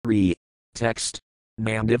3. Text.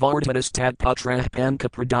 Namdivardhanas tadputra panka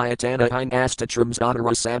pradayatana inastatrams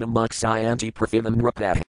adarasadam mukshayanti prafivam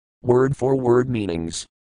nrapah. Word for word meanings.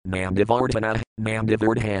 Namdivardhana,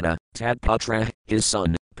 Namdivardhana, tadputra, his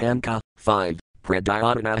son, panka, 5,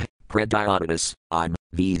 pradayatana, pradayatanas,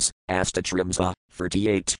 these, astatrimsa,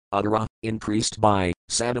 38, adara, increased by,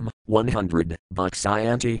 sadam, 100,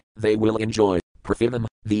 bukshayanti, they will enjoy, prafivam,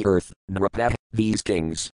 the earth, nrapah, these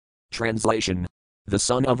kings. Translation. The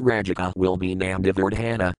son of Rajaka will be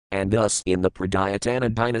Namdivardhana, and thus in the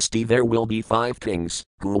Pradayatana dynasty there will be 5 kings,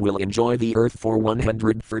 who will enjoy the earth for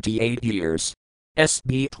 138 years.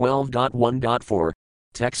 SB 12.1.4.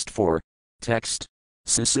 Text 4. Text.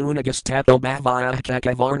 Sasunagas tato bhavaya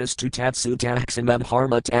kakavarnas tu tatsutaximab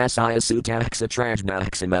harma tasaya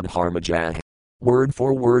sutaxatrajnaximab harmajah. Word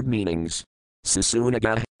for word meanings.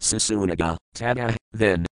 Sasunaga, tada,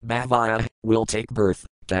 then, bhavaya, will take birth,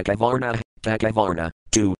 kakavarna,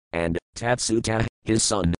 two, and, Tatsuta, his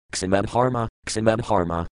son, Ximabharma,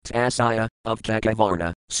 Tasaya, of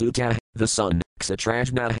Kakavarna, Suta, the son,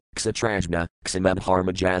 Xatrajna,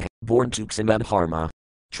 Ximabharmajah, born to Ximabharma.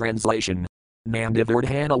 Translation.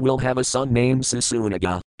 Namdivardhana will have a son named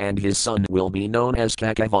Sasunaga, and his son will be known as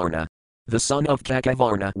Kakavarna. The son of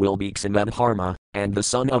Kakavarna will be Ximabharma, and the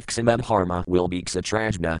son of Ximabharma will be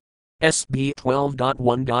Xatrajna. SB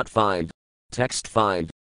 12.1.5. Text 5.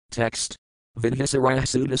 Text. Vidhisarah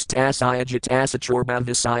sudas tasaya jatasatrorba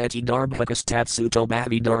visayati darbhakas tatsuto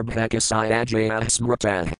bhavi darbhakasayajaya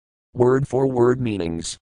smrata. Word for word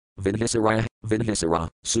meanings. Vidhisara,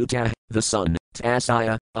 Suta, the son,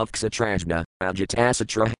 Tasaya, of Xatrajna,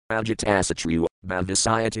 Ajatasatru,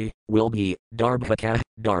 Bhavisayati, will be, Darbhaka,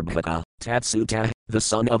 Tatsuta, the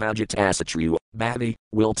son of Ajatasatru, Bhavi,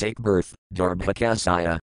 will take birth,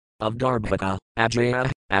 Darbhakasaya. Of Darbhaka,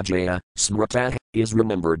 Ajaya, Smrata, is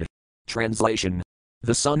remembered. Translation.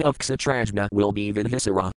 The son of Xatrajna will be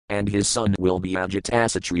Vidhisara, and his son will be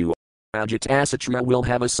Ajatasatru. Ajatasatru will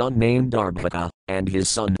have a son named Darbhaka, and his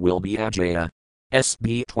son will be Ajaya.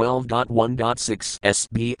 SB 12.1.6,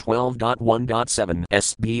 SB 12.1.7,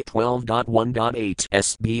 SB 12.1.8,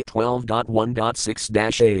 SB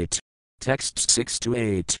 12.1.6-8. Texts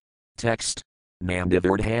 6-8. Text.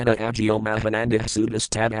 Namdivardhana Agio Mahanandih Sudas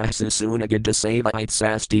Tadah Susunagad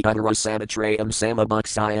Sasti Uttarasadhatrayam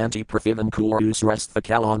Samabhaksayanti Prafivam Kurus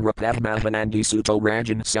Resthakalon Rapah Mahanandi Suto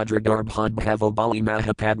Rajan Sudradarbhad Bhavo Bali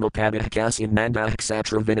Mahapadma Padahkas in Nandah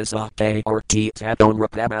Ksatra Vinasake Arti Taton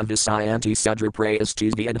Rapamavisayanti Sudraprayas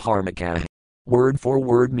Tizviad Harmaka. Word for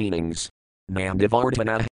word meanings.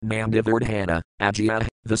 Namdivardhana, Ajaya,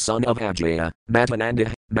 the son of Ajaya,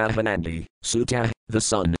 Mahanandi, Suta, the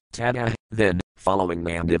son, Tada, then, following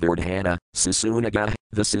Namdivardhana, Sasunaga,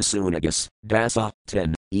 the Sasunagas, Dasa,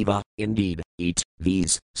 10, Eva, indeed, eat,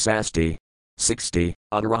 these, Sasti. 60,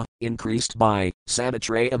 Uttara, increased by,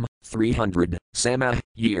 Sadatrayam, 300, Sama,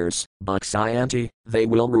 years, Bhaksayanti, they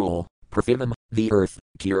will rule, Prafivam, the earth,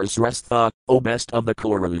 Kirsrestha, O best of the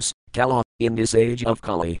Kurus, Kala, in this age of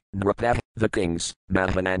Kali, Nrapah, the kings,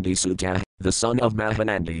 Mahanandi Suta, the son of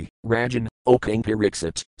Mahanandi, Rajan, O king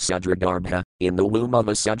Pariksit, Sudradarbha, in the womb of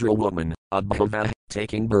a Sudra woman, Adbhava,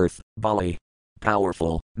 taking birth, Bali.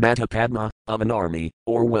 Powerful, Matapadma, of an army,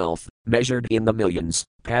 or wealth, measured in the millions,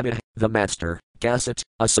 Pada, the master, Kasat,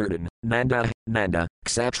 a certain, Nanda,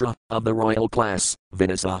 Ksatra, of the royal class,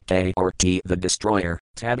 Vinasake Arti, the destroyer,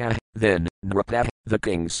 Tada, then, Nrapah, the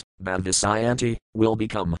kings, Bhavisayanti, will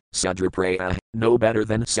become, Sudrapraya, no better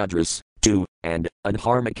than Sudras, 2, and,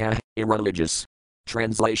 Adharmaka, irreligious.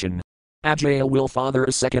 Translation. Ajaya will father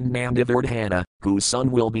a second Namdivardhana, whose son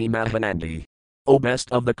will be Mahanandi. O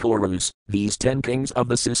best of the Kurus, these 10 kings of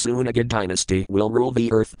the Susunagad dynasty will rule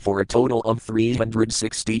the earth for a total of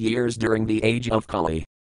 360 years during the age of Kali.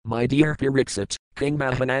 My dear Pariksit, King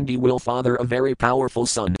Mahanandi will father a very powerful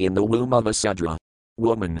son in the womb of a Sudra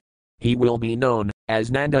woman. He will be known as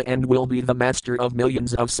Nanda and will be the master of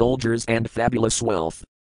millions of soldiers and fabulous wealth.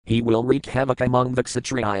 He will wreak havoc among the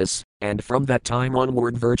Kshatriyas, and from that time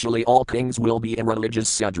onward virtually all kings will be irreligious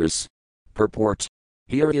Sudras. Purport.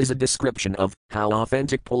 Here is a description of how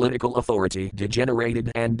authentic political authority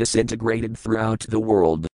degenerated and disintegrated throughout the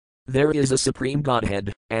world. There is a supreme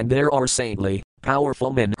Godhead, and there are saintly,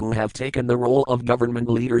 powerful men who have taken the role of government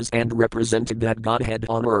leaders and represented that Godhead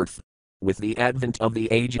on earth. With the advent of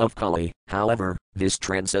the age of Kali, however, this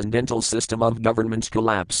transcendental system of government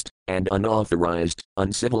collapsed, and unauthorized,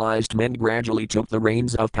 uncivilized men gradually took the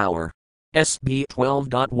reins of power. SB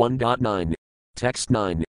 12.1.9. Text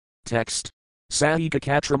 9. Text. Sahika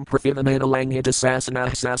Katram Prafivanana Langhita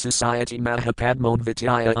Sasanahsa Society Mahapadmod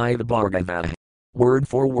Vityaya I the Bhargava. Word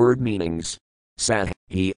for word meanings. Sah,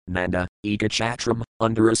 he, Nanda, Ekachatram,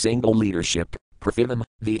 under a single leadership. Prithivim,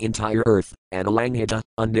 the entire earth, Analanghita,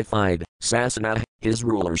 undefined, Sasana, his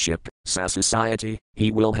rulership, Society, he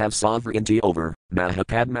will have sovereignty over,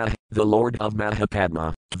 Mahapadma, the Lord of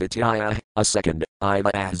Mahapadma, Vityaya, a second, Iva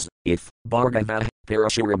as, if, Bhargava,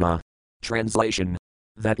 Parashurama. Translation.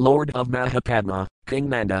 That Lord of Mahapadma, King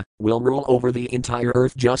Nanda, will rule over the entire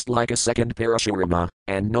earth just like a second Parashurama,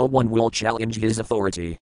 and no one will challenge his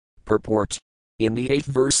authority. Purport. In the 8th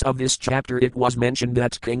verse of this chapter it was mentioned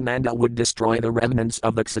that King Nanda would destroy the remnants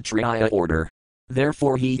of the Kshatriya order.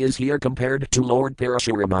 Therefore he is here compared to Lord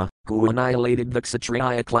Parashurama, who annihilated the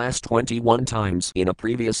Kshatriya class 21 times in a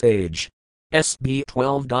previous age. SB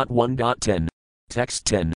 12.1.10. Text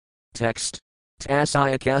 10. Text.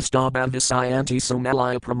 Tasaya kastabhavisayanti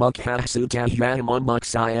somalaya pramukhah sutahyam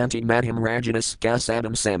unmuksayanti madhim rajanas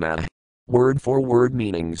kasadam samah. Word for word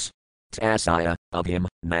meanings. Tasaya, of him,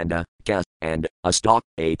 Nanda, Kas, and, a stalk,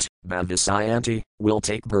 8, Bhavisayanti, will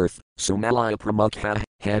take birth, Sumalaya Pramukha,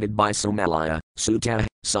 headed by Sumalaya, Suta,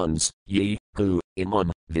 sons, ye, who,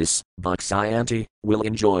 this, Bhakshayanti, will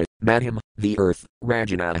enjoy, Madhim, the earth,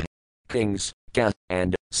 Rajana, kings, Kas,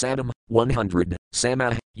 and, Sadam, 100,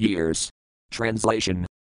 Samah, years. Translation.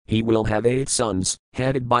 He will have 8 sons,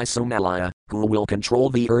 headed by Sumalaya, who will control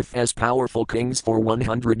the earth as powerful kings for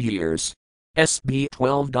 100 years. SB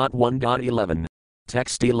 12.1.11.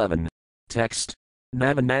 Text 11. Text.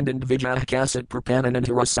 Navanandand Vijah Kasat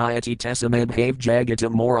Prapananantarasayati Tesamabhav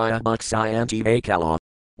Jagatam Moraya Bhakshayanti Vakala.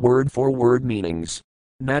 Word for word meanings.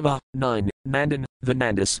 Nava, 9, Nandan, the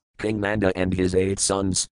Nandis, King Nanda and his 8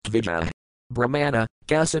 sons, Vijah. Brahmana,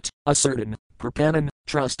 Kasat, a certain, Prapanan,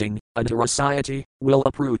 trusting, Antarasayati, will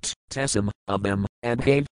uproot, Tesam, of them, and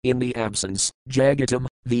Bhav, in the absence, Jagatam,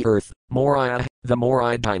 the earth, Moraya, the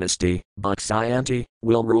Morai dynasty, Bhakshayanti,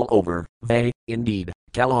 will rule over, they, indeed,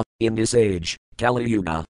 Kala, in this age, Kali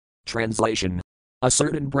Yuga. Translation. A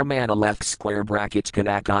certain Brahmana left square bracket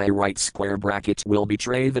Kanakai right square bracket will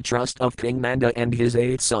betray the trust of King Nanda and his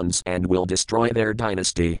 8 sons and will destroy their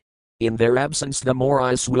dynasty. In their absence the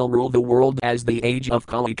Morais will rule the world as the age of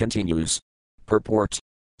Kali continues. Purport.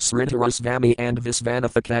 Sritarasvami and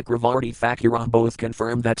Visvanathakravarti Thakura both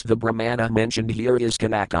confirm that the Brahmana mentioned here is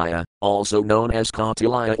Kanakaya, also known as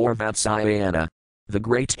Kautilya or Vatsyayana. The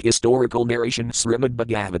great historical narration Srimad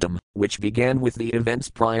Bhagavatam, which began with the events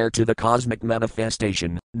prior to the cosmic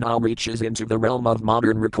manifestation, now reaches into the realm of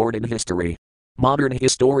modern recorded history. Modern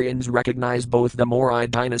historians recognize both the Morai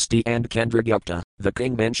dynasty and Chandragupta, the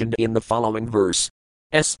king mentioned in the following verse.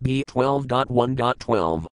 SB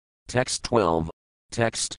 12.1.12. Text 12.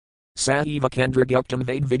 Text. Sahiva Chandraguptam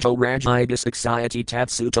Vaidvijo Rajidis Axiety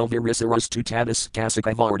Tatsuto Virisaras Tutatis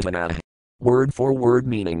Kasakavardhana. Word for word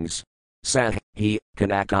meanings. Sah, he,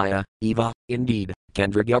 Kanakaya, Eva, indeed,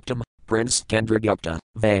 Chandraguptam, Prince Chandragupta,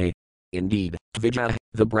 they, indeed, Vijaya,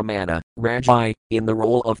 the Brahmana, Rajai, in the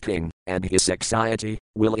role of king, and his Axiety,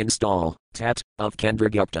 will install, Tat, of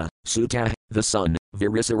Chandragupta, Suta, the son,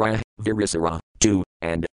 Virisara, 2,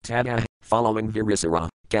 and, Tada, following Virisara,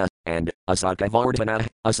 Ka, and,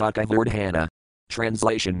 Asakavardhana.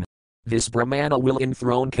 Translation. This Brahmana will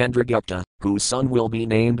enthrone Chandragupta, whose son will be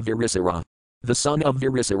named Virisara. The son of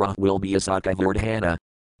Virisara will be Asakavardhana.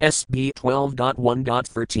 SB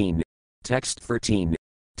 12.1.13. Text 13.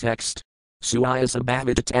 Text. Suayasa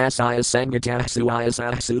bhavitatasaya sangatah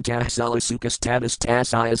suayasa sutah salisukas tatas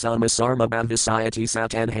tasaya samasarma bhavisayati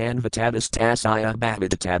satanhan vitatas tasaya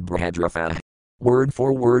bhavitatad brahadrafa. Word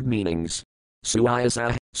for word meanings.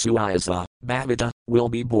 Suayasa, Bhavita, will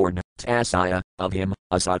be born, Tasaya, of him,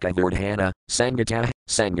 Asakavardhana, Sangata,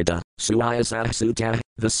 Suayasa Suta,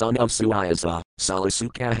 the son of Suayasa,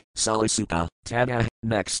 Salisuka, Tada,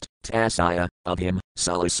 next, Tasaya, of him,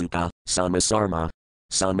 Salisuka, Samasarma,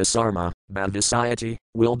 Bhavisayati,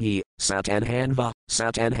 will be, Satanhanva,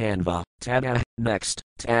 Tada, next,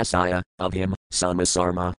 Tasaya, of him,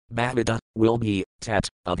 Samasarma, Bhavita, will be, Tat,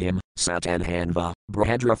 of him, Satanhanva,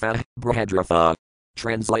 Brahadrafa.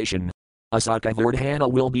 Translation. Asakavardhana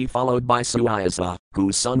will be followed by Suayasa,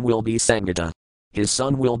 whose son will be Sangata. His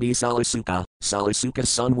son will be Salisuka's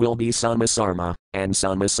son will be Samasarma, and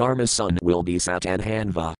Samasarma's son will be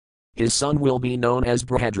Satanhanva. His son will be known as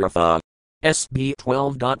Brahadrafa. SB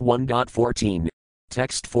 12.1.14.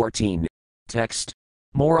 Text 14. Text.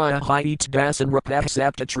 Moraya Hyet Dasan Rapah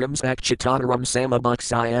Saptatrimsak Chitanaram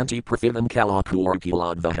Samabhakshayanti Prithivim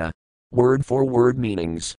Kalakurkiladvaha. Word for word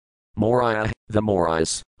meanings. Moraya, the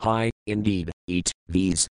Morais, high, indeed, eat,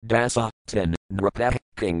 these, Dasa, 10, Nrapah,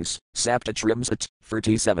 kings, Saptatrimsat,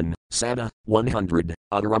 37, Sada, 100,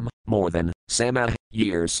 Uttaram, more than, Sama,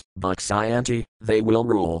 years, Bhakshayanti, they will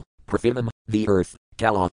rule, Prithivim, the earth,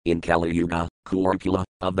 Kala, in Kali Yuga, Kurukula,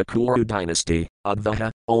 of the Kuru dynasty, Advaita,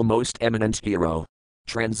 O most eminent hero.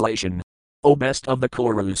 Translation. O best of the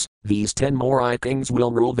Kurus, these 10 more kings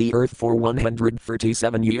will rule the earth for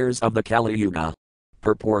 137 years of the Kali Yuga.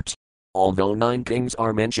 Purport. Although 9 kings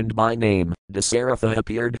are mentioned by name, Dasaratha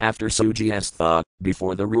appeared after Sugyastha,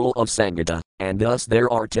 before the rule of Sangita, and thus there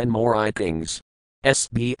are 10 more kings.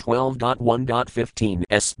 SB 12.1.15,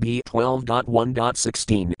 SB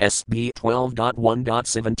 12.1.16, SB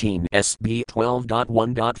 12.1.17, SB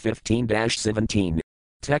 12.1.15-17.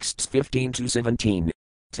 Texts 15 to 17.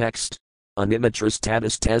 Text. Animatras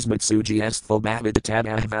tabas tasmatsugyastho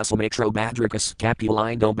bhavitatabah vasalmetro badrikas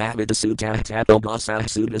capulino bhavitasutah tato basah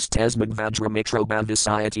sudas tasmad vajrametro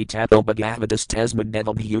bhavisayati tato bhagavatas tasmad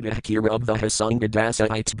devalbhuta kira of the hasungadasa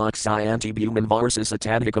itbuxayanti bhuman varsas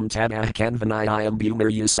atadikam tabah kanvanayam bhumar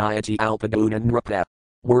yasayati alpadunan rapa.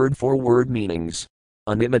 Word for word meanings.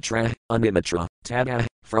 Animatra, Animatra, Tada,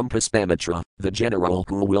 from Puspamitra, the general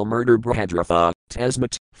who will murder Brahadratha,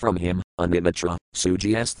 Tasmat, from him, Animatra,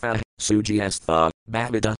 Sugyastha, Sugyastha,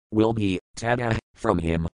 Bhavita, will be, Tada, from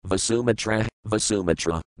him, Vasumatra,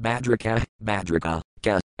 Vasumatra, Bhadraka, Bhadraka,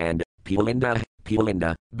 Ka, and, Pulinda,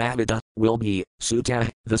 Pulinda, Bhavita, will be, Suta,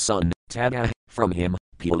 the son, Tada, from him,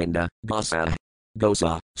 Pulinda, Gosa.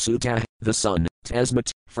 Gosa, Suta, the son,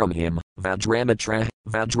 Tasmat, from him, Vajramatra,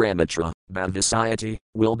 Vajramatra, Bhavisayati,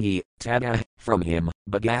 will be, Tada, from him,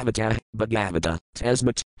 Bhagavata, Bhagavata,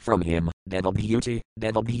 Tasmat, from him, Devalbhuti,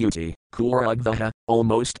 Devalbhuti, Kurudvaha, O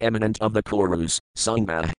most eminent of the Kurus,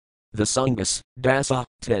 Sangha. The Sanghas, Dasa,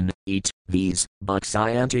 10, eat, these,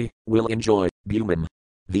 Bhakshayanti, will enjoy, Bhumim,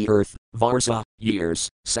 the earth, Varsa, years,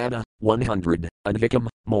 Sada, 100, Advikam,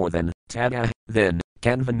 more than, Tada, then,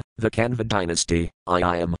 Kanvan, the Kanva dynasty,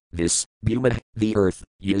 I am, this, Bhuma, the earth,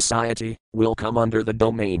 Yasayati, will come under the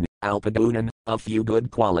domain, Alpadunan, a few good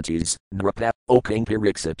qualities, Nrapa, O King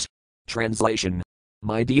Pariksit. Translation.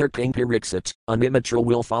 My dear King Pariksit, Animatra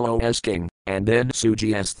will follow as king, and then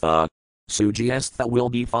Sugyastha. Sugyastha will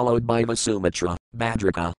be followed by Vasumatra,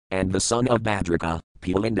 Bhadraka, and the son of Bhadraka,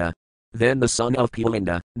 Pulinda. Then the son of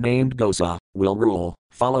Pulinda, named Gosa, will rule,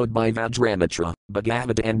 followed by Vajramatra,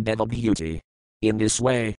 Bhagavata and Devalbhuti. In this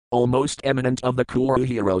way, O most eminent of the Kuru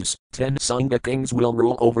heroes, 10 Sangha kings will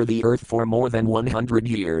rule over the earth for more than 100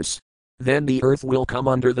 years. Then the earth will come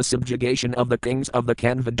under the subjugation of the kings of the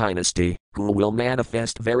Kanva dynasty, who will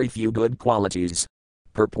manifest very few good qualities.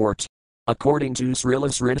 Purport. According to Srila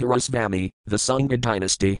Sridharasvami, the Sangha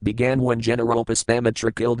dynasty began when General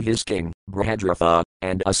Puspamitra killed his king, Brahadratha,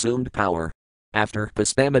 and assumed power. After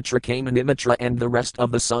Puspamitra came Animatra and the rest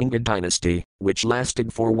of the Sangha dynasty, which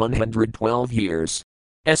lasted for 112 years.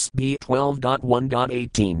 SB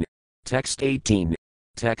 12.1.18. Text 18.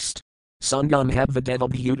 Text. Sangam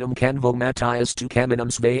Habvadevalbhutam Kanvo Matthias tu Kaminam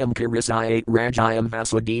Svayam Karisayate Rajayam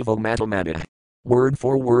Vasudevo Matamada. Word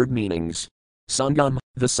for word meanings. Sangam,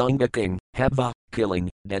 the Sangha king, Habva, killing,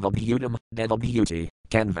 Devalbhutam, Devalbhuti,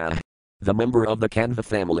 Kanva, the member of the Kanva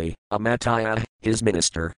family, Amataya, his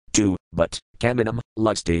minister, 2, but, Kaminam,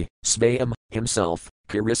 lusty, Svayam, himself,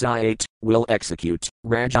 Karisayate, will execute,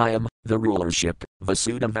 Rajayam, the rulership,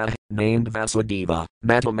 Vasudeva, named Vasudeva,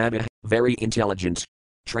 Matamada, very intelligent.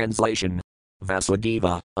 Translation.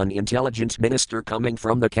 Vasudeva, an intelligent minister coming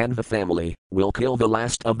from the Kanva family, will kill the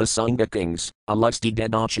last of the Sangha kings, a lusty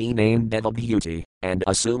Dedachi named Devalbhuti, and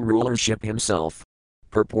assume rulership himself.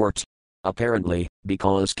 Purport. Apparently,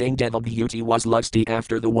 because King Devalbhuti was lusty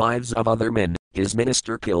after the wives of other men, his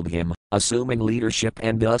minister killed him, assuming leadership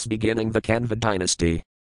and thus beginning the Kanva dynasty.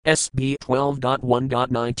 SB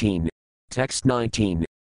 12.1.19. Text 19.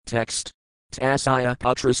 Text. Tasaya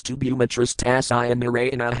putras tu bhumatras tasaya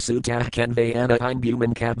narayana sutah kanvayana I'm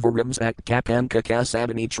bhuman kapvarams ak kapanka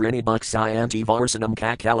kasabani trini bhakshayanti varsanam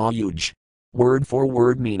kakalayuj. Word for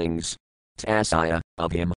word meanings. Tasaya,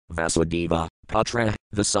 of him, Vasudeva, Putra,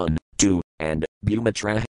 the son, 2, and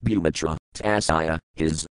Bhumatra, Bhumatra, Tasaya,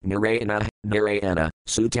 his, Narayana, Narayana,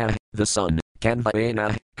 Suta, the son,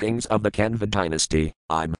 Kanvayana, kings of the Kanva dynasty,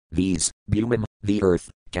 I'm, these, Bhumam, the earth,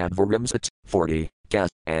 Kapvaramsat, 40, Ka,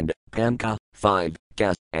 and Panka, 5,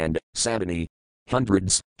 Ka, and Sabani,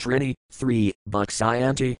 hundreds, Trini, 3,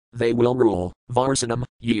 Bhakshayanti, they will rule, Varsanam,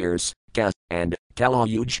 years, Ka, and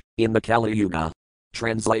Kalayuj, in the Kali Yuga.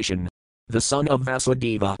 Translation. The son of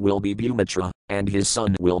Vasudeva will be Bhumatra, and his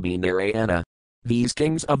son will be Narayana. These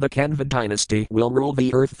kings of the Kanva dynasty will rule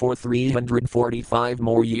the earth for 345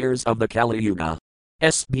 more years of the Kali Yuga.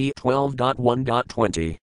 SB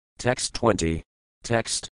 12.1.20. Text 20.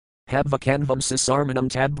 Text. Habvakanvam sisarmanam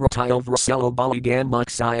tadbratayo vraselo baligam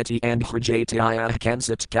moxiety and hrajataya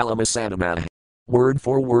kansat kalamasadamah. Word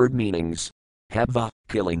for word meanings. Habva,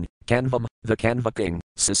 killing, Kanvam, the Kanva king,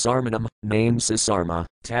 Sisarmanam, named Sisarma,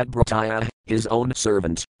 Tadbrataya, his own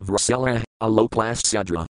servant, Vrasela, a low-class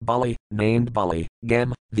Sadra, Bali, named Bali,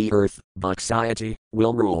 Gem, the earth, Bhaksayati,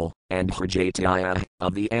 will rule, and Hrjataya,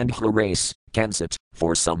 of the Andhra race, Kansat,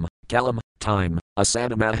 for some, Kalam, time,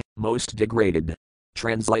 Asadama, most degraded.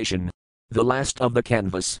 Translation. The last of the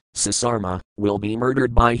Kanvas, Sisarma, will be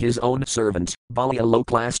murdered by his own servant, Bali, a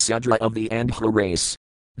low-class Sadra of the Andhra race.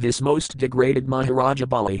 This most degraded Maharaja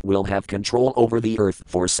Bali will have control over the earth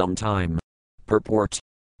for some time. Purport.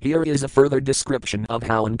 Here is a further description of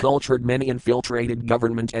how uncultured many infiltrated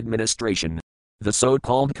government administration. The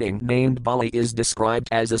so-called king named Bali is described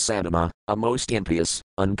as a Sadama, a most impious,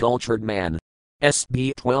 uncultured man.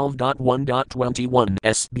 SB 12.1.21,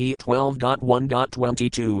 SB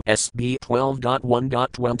 12.1.22, SB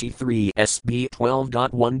 12.1.23, SB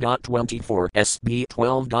 12.1.24, SB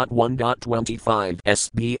 12.1.25,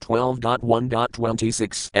 SB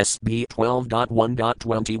 12.1.26, SB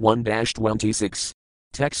 12.1.21-26.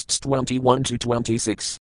 Texts 21 to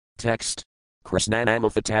 26. Text.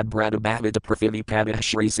 Krishnanamathatad Bradabhavita Prafivi Padah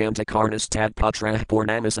Shri Santakarnas Tad Patra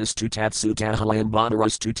Purnamisas to Tad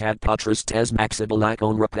Sutahalambanaras to Tad Patras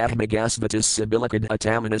Tasmaxibalakon Rapatmagasvatas Sibilikad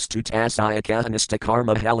Atamanas to Tasayakahanas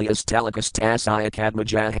Takarma Helias Talikas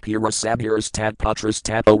Tasayakadmajah Pura Sabiras Tad Patras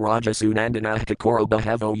Tapo Rajasunandana Kakoro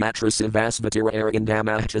Bahavo Yatra Sivasvatira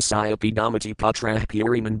Arindamah Tasaya Pidamati Patra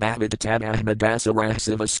Puriman Bhavita Tad Ahmadasarah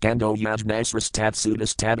Sivaskando Yajnasras Tad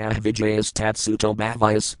Sudas Tad Ahvijayas Tad Suto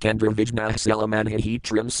Bhavayas Kendra Vijnah Salamanhi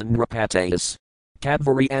Trimson Rapatayas.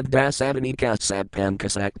 Kadvari and Dasavani Kasat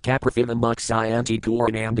Pankasak Kaprafivamuksayanti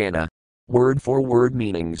Kuranandana. Word for word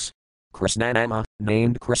meanings. Krishnanama,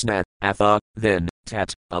 named Krishna, Atha, then,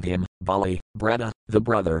 Tat, of him, Bali, Brada, the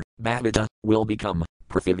brother, Bhavita, will become,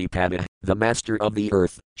 Prafivipada, the master of the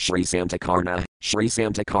earth, Shri Santakarna,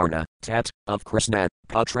 Tat, of Krishna,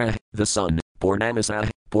 Patra, the son, Purnamasa,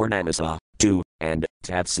 2, and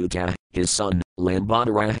Tatsuta, his son,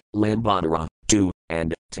 Lambadara, 2,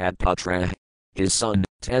 and Tatpatra, his son,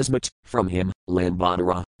 Tasmat, from him,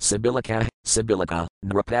 Lambadara, Sibilika,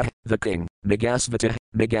 Nrapa, the king,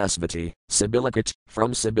 Megasvati, Sibilikat,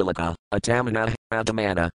 from Sibilika,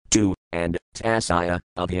 Atamana, 2, and Tasaya,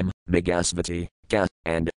 of him, Megasvati, Ka,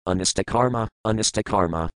 and Anistakarma,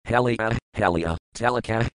 Helia,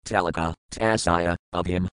 Talika, Tasaya, of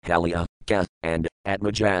him, Helia, Ka, and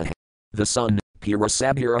Atmajah, the son,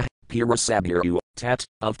 Pirasabira, Tat,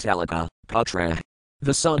 of Talika, Patra,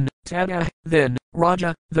 the son, Tada, then,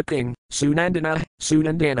 Raja, the king, Sunandana,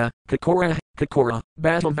 Kakora,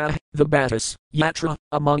 Batava, the Batas, Yatra,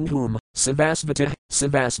 among whom, Sivasvati,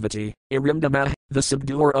 Irimdama, the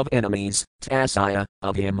subduer of enemies, Tasaya,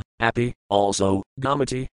 of him, Api, also,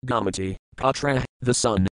 Gamati, Patra, the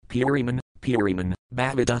son, Puriman,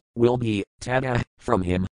 Bhavita, will be, Tada, from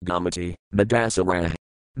him, Gamati, Madasara,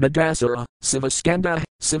 Sivaskanda,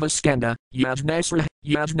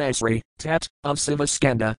 Yajnasri, Tat, of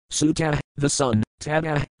Sivaskanda, Suta, the son,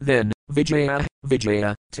 Tada, then, Vijaya,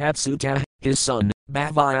 Tatsuta, his son,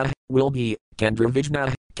 Bhavaya, will be,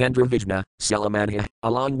 Kendravijna, Salamanhi,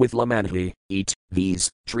 along with Lamanhi, eat, these,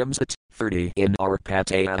 Trimsat, 30 in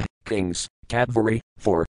Arpataya, kings, Kadvari,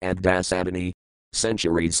 4, and Dasavani.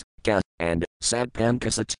 Centuries, Ka, and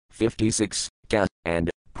Satpankasat, 56, Ka, and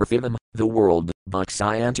Prafivam, the world,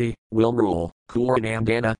 Bhakshayanti, will rule,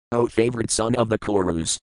 Kuranandana, O favorite son of the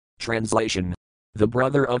Kurus. Translation. The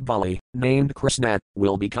brother of Bali, named Krishna,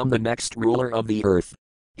 will become the next ruler of the earth.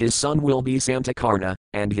 His son will be Santakarna,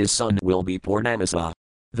 and his son will be Purnamasa.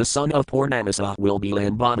 The son of Purnamasa will be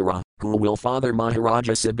Lambadara, who will father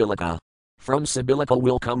Maharaja Sibilika. From Sibilika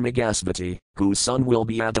will come Megasvati, whose son will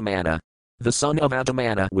be Adamana. The son of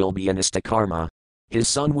Adamana will be Anistakarma. His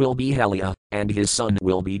son will be Helia, and his son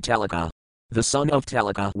will be Talika. The son of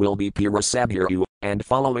Talika will be Pirasabiru, and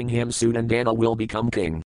following him Sunandana will become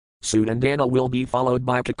king. Sunandana will be followed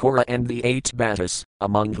by Kakora and the 8 Batas,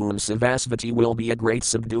 among whom Sivasvati will be a great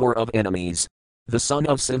subduer of enemies. The son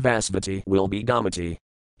of Sivasvati will be Gamati.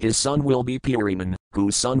 His son will be Puriman,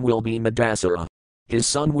 whose son will be Madasara. His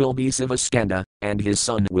son will be Sivaskanda, and his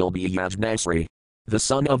son will be Yajnasri. The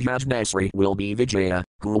son of Yajnasri will be Vijaya,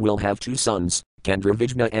 who will have 2 sons,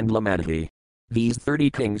 Kendravijna and Lamanhi. These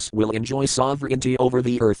 30 kings will enjoy sovereignty over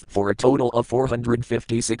the earth for a total of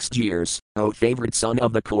 456 years, O favorite son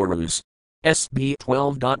of the Kurus. SB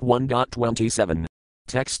 12.1.27.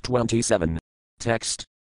 Text 27. Text.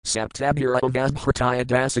 Saptabura Vasbhartaya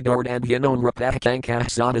Dasagard and Hinon Rapakankah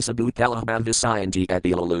Sadasabutalabavisayanti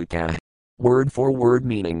Atilaluka. Word for word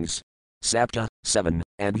meanings. Sapta, 7,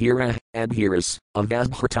 and Hira, and Hiras, of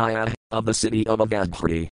Vasbhartaya, of the city of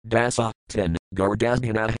Avasbharti, Dasa, 10,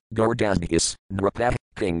 Gardasnina, Gardasnius, Nrapa,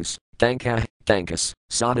 kings, Thanka, Thankas,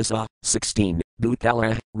 Sadasa, 16,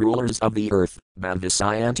 Bhutala, rulers of the earth,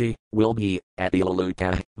 Bhavisayanti, will be,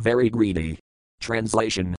 Atilaluka, very greedy.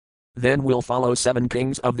 Translation. Then will follow 7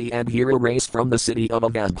 kings of the Adhira race from the city of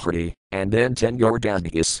Avadhriti, and then 10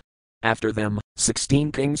 Gardasnius. After them,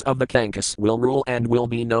 16 kings of the Kankas will rule and will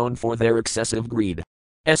be known for their excessive greed.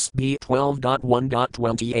 SB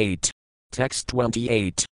 12.1.28. Text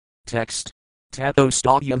 28. Text. Tato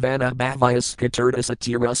Stadyavana Bhavias Katurdas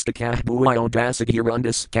Atirustika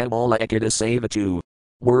Buiodasagirundus Kamala Ekadasavatu.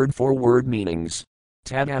 Word for word meanings.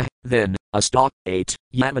 Tada, then, a stock, 8,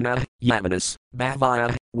 Yamana, Yamanas,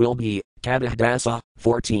 Bhavaya, will be, Kadadasa,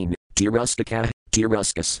 14, Tirustika,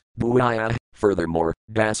 Tiruskas, Buaya, furthermore,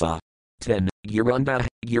 Dasa. 10, Girunda,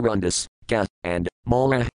 Girundus, Ka, and,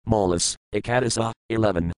 Mala, Malas, Ekadasa,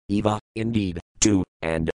 11, Eva, indeed, 2,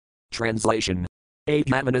 and. Translation. 8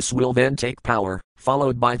 Yamanas will then take power,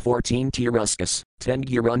 followed by 14 Tiruskas, 10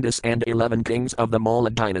 Girundus and 11 kings of the Mala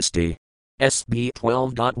dynasty. SB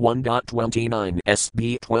 12.1.29,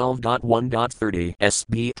 SB 12.1.30,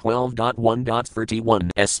 SB 12.1.31,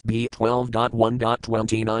 SB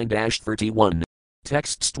 12.1.29-31.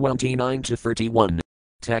 Texts 29 to 31.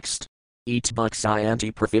 Text. Eat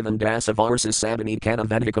Buxayanti Prafivan Dasavarsas Sabani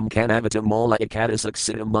Kanavadikam Kanavatam Mala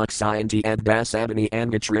Ekadasaksitam Buxayanti and Dasabani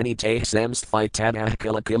Angatrini Te Samsthvi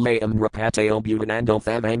Tabakalakilayam Rapateo Butanando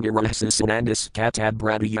Thavangarasasanandis Katad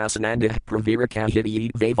Bradayasananda Praviraka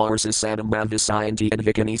Hidi Vavarsas Sadam Bhavisayanti and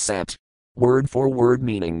Vikani Sat. Word for word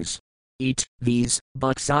meanings. Eat, these,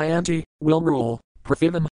 Buxayanti, will rule,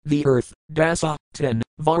 Prafivam, the earth, Dasa, 10,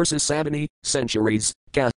 Varsas Sabani, centuries,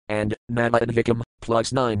 Ka, and Navadvikam,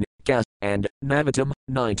 plus 9. Ka, and Navatam,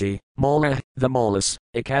 90, Mala, the Malas,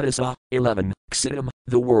 Ekadasa, 11, Ksitam,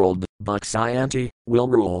 the world, Buxayanti, will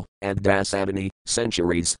rule, and Dasabani,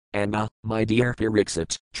 centuries, and my dear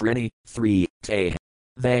Pirixit, Trini, 3, Te.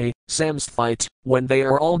 They, Samsthvite, when they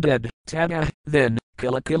are all dead, Tada, then,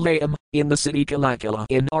 Kilakilayam, in the city Kilakila,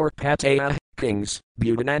 in Arpatea, kings,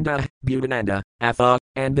 Butananda, Butananda, Atha,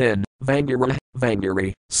 and then, Vangara,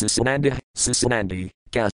 Vangari, Sisananda, Sisanandi.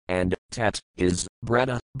 Ka, and Tat, his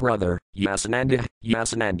brother, Yasananda,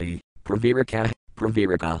 Yasanandi, Praviraka,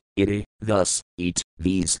 Praviraka, iti, thus, eat,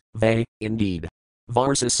 these, they, indeed.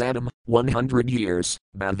 Varsasadam, 100 years,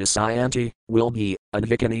 Bhavisayanti, will be,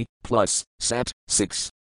 Advikani, plus, Sat, 6.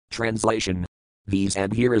 Translation. These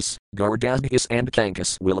Adhiras, Gardasnius and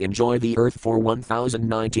Kankas will enjoy the earth for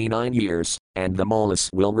 1099 years, and the Malas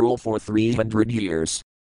will rule for 300 years.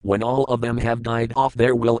 When all of them have died off,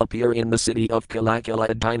 there will appear in the city of Kilakila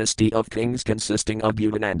a dynasty of kings consisting of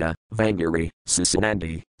Butananda, Vangari,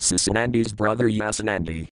 Sisanandi, Sisanandi's brother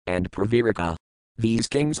Yasanandi, and Praviraka. These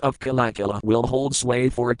kings of Kilakila will hold sway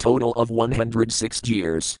for a total of 106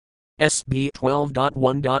 years. SB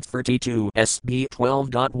 12.1.32, SB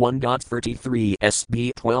 12.1.33,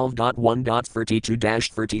 SB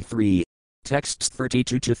 12.1.32-33. Texts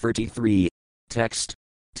 32 to 33. Text.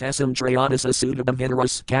 Tesam Trayodis Asudam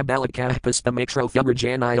Vinarus Kabalakahpasta Mikro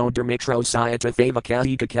Fugajanayo Dermikro Sayata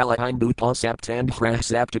Favakahi Kakalahin Bhutal Saptandhra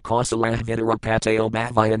Sapta Kausala Vinarapateo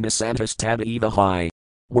Bhavaya Nisantas Tada Eva High.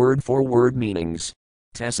 Word for word meanings.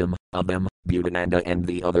 Tesam, of them, Butananda and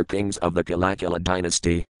the other kings of the Kalakila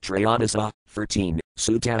dynasty, Trayodisa, 13,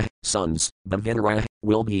 Suta, sons, Bhavinara,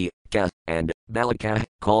 will be, Ka, and Balaka,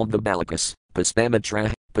 called the Balakas,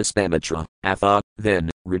 Paspamitra, Paspamitra, Atha, then,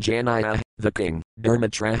 Rajanaya, the king,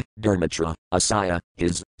 Dharmatra, Dharmatra, Asaya,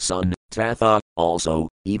 his son, Tatha, also,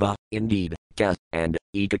 Eva, indeed, Ka, and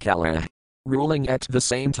Ekakala. Ruling at the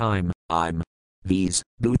same time, I'm. These,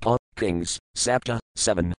 Bhuta, kings, Sapta,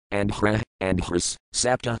 7, and Hra, and Hris,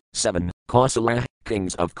 Sapta, 7, Kausala,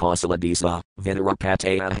 kings of Kausaladisa,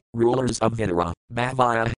 Vinarapatea, rulers of Vinara,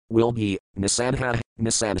 Bhavaya, will be, Nisantha,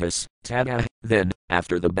 Nisantas, Tada, then,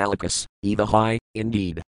 after the Balakas, Eva High,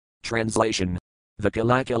 indeed. Translation. The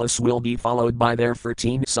Kalakilas will be followed by their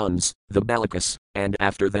 13 sons, the Balakas, and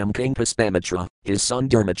after them King Paspamitra, his son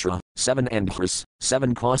Dharmatra, 7 and Hris,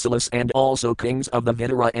 7 Kausalas, and also kings of the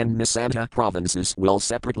Vidara and Nisanta provinces will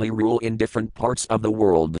separately rule in different parts of the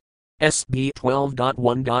world. SB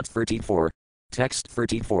 12.1.34. Text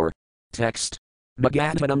 34. Text.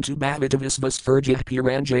 Magadvanam to Bhavitavisvas Virgit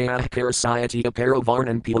Piranjaya Karasayati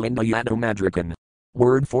Aparavarnan Pilinda Yadomadrikan.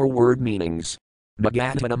 Word for word meanings.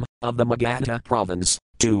 Magadvanam, of the Magadha province,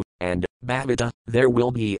 2, and, Bhavita, there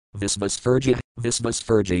will be, Visvasvirji,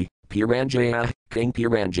 Piranjaya, King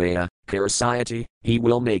Piranjaya, Karasayati, he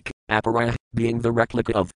will make, Apara, being the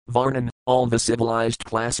replica of, Varnan, all the civilized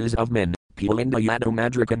classes of men, Pilinda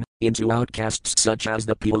Yadomadrikan, into outcasts such as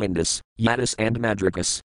the Pilindas, Yadis and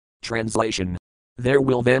Madrikas. Translation. There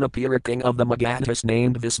will then appear a king of the Magadhas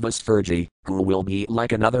named Visvasvargi, who will be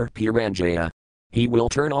like another Piranjaya. He will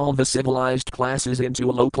turn all the civilized classes into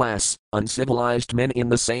a low class, uncivilized men in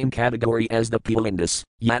the same category as the Pulindas,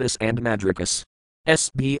 Yadas and Madrikas.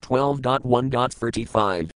 SB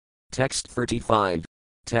 12.1.35. Text 35.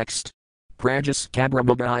 Text. Prajas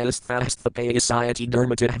Kabramabhayas Thasthapayasayati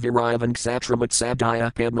Dermatah Virivan Satramat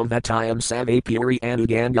Sabdaya Padmavatayam Savapuri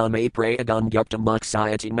Anugangam A Prayagam Guptam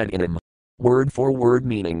Muksayati Medinam. Word for word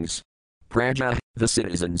meanings. Praja, the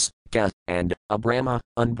citizens, Ka, and Abrahma,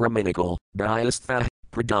 unbrahminical, Bhyastha,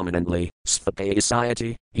 predominantly,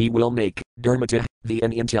 Svapayasayati, he will make, Dermata, the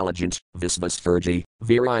unintelligent, Visvasvargi,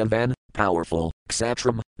 Viravan, powerful,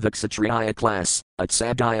 Ksatram, the Kshatriya class,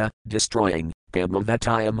 Atsadaya, destroying,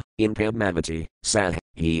 Padmavatayam, in Padmavati, Sah,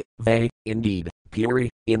 he, they, indeed, Puri,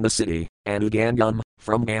 in the city, Anugangam,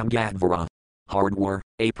 from Gamgadvara. Hard war,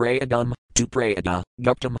 a Prayagam, to Prayaga,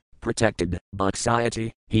 Guptam, protected,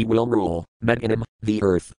 Bhaksayati, he will rule, Medinam, the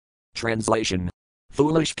earth. Translation.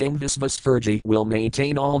 Foolish King Visvasvargi will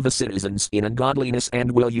maintain all the citizens in ungodliness and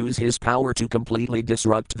will use his power to completely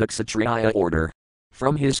disrupt the Kshatriya order.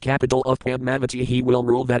 From his capital of Padmavati he will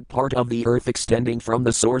rule that part of the earth extending from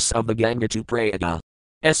the source of the Ganga to Prayaga.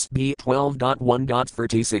 SB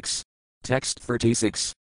 12.1.36. Text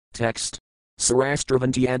 36. Text.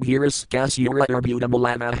 Sarashtravanti adhiras kasyura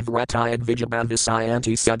arbudamalavah vratayad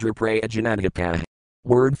vijabhavisayanti sudra prayajanadhipah.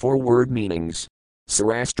 Word for word meanings.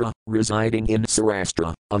 Sarastra, residing in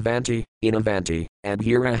Sarastra, Avanti, in Avanti,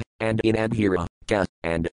 Adhira, and in Adhira, Ka,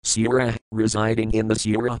 and Sura, residing in the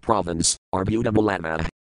Sura province, Arbudamalava,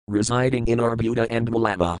 residing in Arbuda and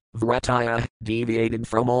Malava, Vrataya, deviated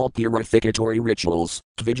from all purificatory rituals,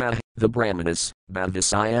 Tvija, the Brahmanas,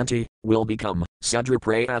 Bhavisayanti, will become,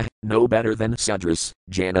 Sudrapraya, no better than Sudras,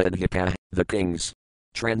 Jana and Hipa, the kings.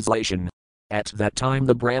 Translation. At that time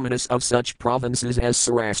the Brahmanas of such provinces as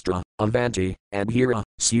Sarastra, Avanti, Adhira,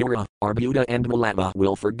 Sura, Arbuda and Malava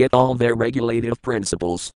will forget all their regulative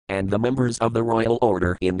principles, and the members of the royal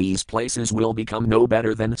order in these places will become no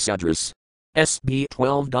better than Sudras. SB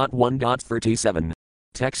 12.1.37.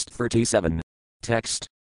 Text 37. Text.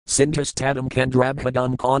 Sindhastatam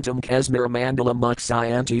Kendrabhadam Kantam Kasmiramandalam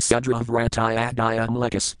Muksayanti Sudra Vratayadayam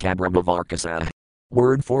Lekas Kabramavarkasa.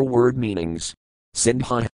 Word for word meanings.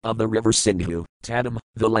 Sindha, of the river Sindhu, Tadam,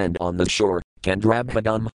 the land on the shore,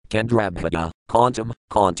 Kendrabhadam, Kendrabhada, Kantam,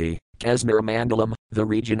 Kanti, Kasmiramandalam, the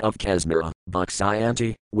region of Kasmira,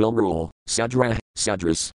 Bhakshayanti, will rule, Sudra,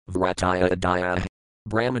 Sudras, Vratayadaya.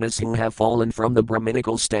 Brahmanas who have fallen from the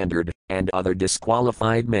Brahminical standard, and other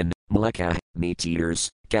disqualified men, Malaka, meat-eaters,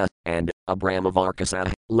 Ka, and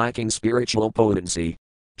Abramavarkasa, lacking spiritual potency.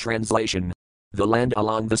 Translation. The land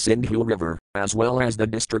along the Sindhu River, as well as the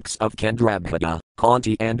districts of Kendrabhada,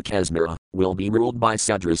 Kanti and Kasmira, will be ruled by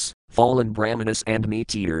Sudras, fallen Brahmanas and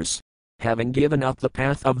meat-eaters. Having given up the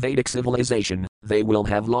path of Vedic civilization, they will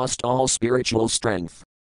have lost all spiritual strength.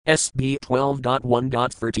 SB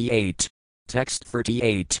 12.1.38. Text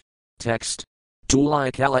 38. Text.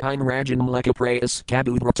 Tulai Kalahin Rajan Mlekaprayas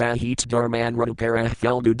Kabudrata Dharman Rudupara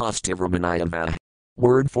Feldudastivramanayava.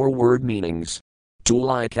 Word for word meanings.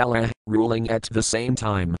 Tulai Kala, ruling at the same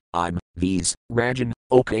time, these, Rajan,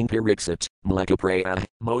 O King Pariksit, Mlekapraya,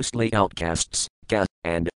 mostly outcasts, Ka,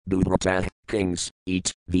 and Budrata, kings,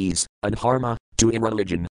 eat, these, Adharma, to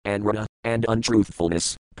irreligion, Anrata, and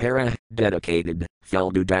untruthfulness, Para, dedicated,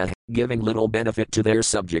 Felduda, giving little benefit to their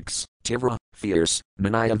subjects, Tivra, fierce,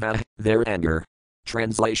 Manayava, their anger.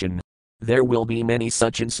 Translation. There will be many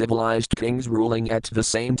such uncivilized kings ruling at the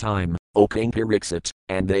same time, O King Pariksit,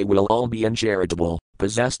 and they will all be uncharitable,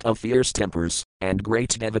 possessed of fierce tempers, and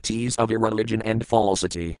great devotees of irreligion and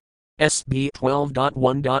falsity. SB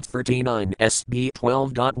 12.1.39, SB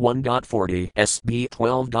 12.1.40, SB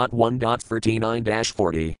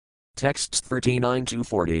 12.1.39-40. Texts 39 to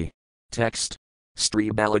 40. Text.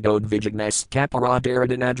 Stri baladod vijagnas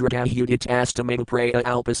kaparadaradanadragahudit astamata praya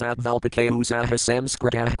alpasat valpakausaha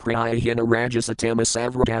samskrita kriyahina rajasatama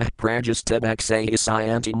savrata prajastebakse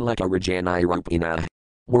isayantim leka rajanai rupina.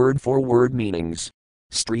 Word for word meanings.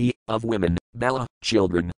 Stri, of women, bala,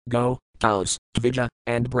 children, go, cows, tvija,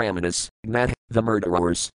 and brahmanas, gnat, the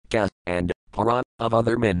murderers, ka, and para, of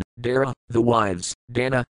other men, dara, the wives,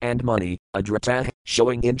 dana, and money, adrata,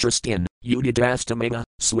 showing interest in, udidastamata,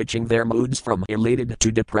 switching their moods from elated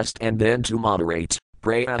to depressed and then to moderate,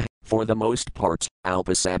 praya, for the most part,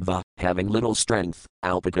 alpasattva, having little strength,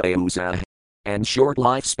 alpakausa, and short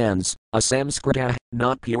lifespans, asamskrita,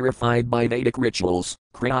 not purified by Vedic rituals,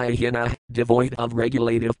 kriyahina, devoid of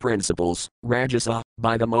regulative principles, rajasa,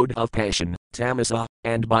 by the mode of passion, tamasa,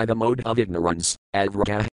 and by the mode of ignorance,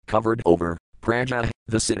 avrata, covered over, Praja,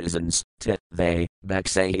 the citizens, they,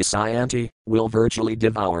 Baksayasayanti, will virtually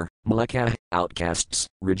devour, Malaka, outcasts,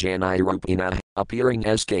 Rajanirupina, appearing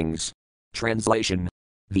as kings. Translation.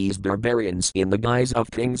 These barbarians in the guise of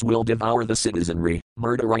kings will devour the citizenry,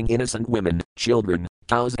 murdering innocent women, children,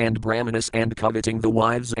 cows and brahmanas and coveting the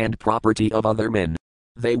wives and property of other men.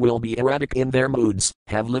 They will be erratic in their moods,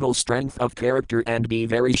 have little strength of character and be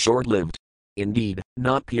very short-lived. Indeed,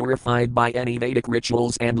 not purified by any Vedic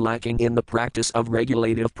rituals and lacking in the practice of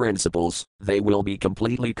regulative principles, they will be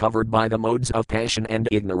completely covered by the modes of passion and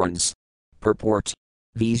ignorance. Purport.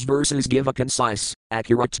 These verses give a concise,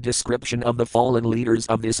 accurate description of the fallen leaders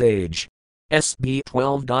of this age. SB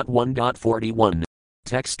 12.1.41.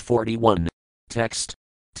 Text 41. Text.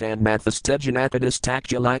 Tanmathas tejanakadas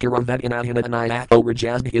takjalakara vedinahinayanayatho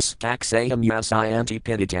rajadhis taksayam yasayanti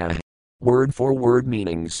pedita. Word for word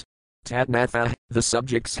meanings. Tatmatha, the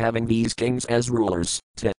subjects having these kings as rulers,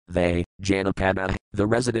 they, Janapada, the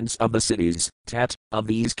residents of the cities, Tat, of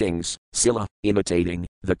these kings, Sila, imitating,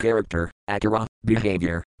 the character, Akara,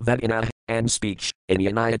 behavior, Vedina, and speech,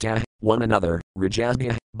 Inyanayata, one another,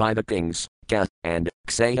 Rajadhya, by the kings, Ka, and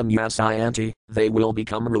Ksayam Yasayanti, they will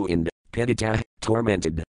become ruined, Pedita,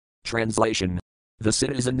 tormented. Translation. The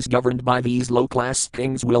citizens governed by these low-class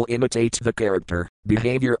kings will imitate the character,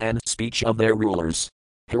 behavior and speech of their rulers.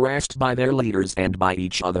 Harassed by their leaders and by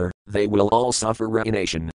each other, they will all suffer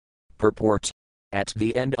ruination. Purport. At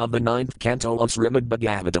the end of the 9th canto of Srimad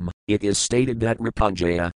Bhagavatam, it is stated that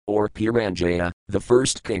Ripunjaya, or Piranjaya, the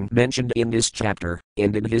first king mentioned in this chapter,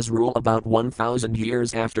 ended his rule about 1000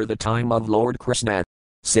 years after the time of Lord Krishna.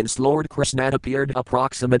 Since Lord Krishna appeared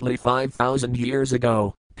approximately 5000 years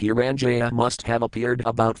ago, Piranjaya must have appeared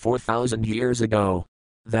about 4000 years ago.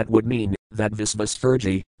 That would mean that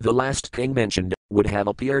Visvasvarji, the last king mentioned, would have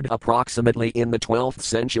appeared approximately in the 12th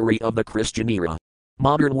century of the Christian era.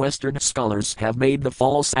 Modern Western scholars have made the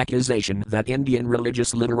false accusation that Indian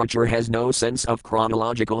religious literature has no sense of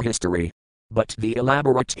chronological history. But the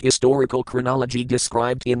elaborate historical chronology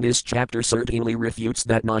described in this chapter certainly refutes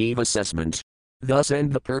that naive assessment. Thus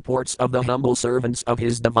end the purports of the humble servants of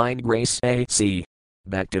His Divine Grace A.C.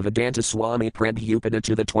 Bhaktivedanta Swami Prabhupada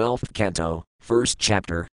to the 12th canto, first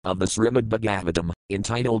chapter, of the Srimad Bhagavatam,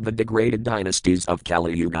 entitled The Degraded Dynasties of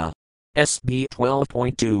Kali Yuga. SB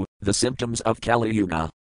 12.2, The Symptoms of Kali Yuga.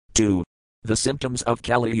 2. The Symptoms of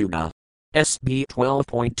Kali Yuga. SB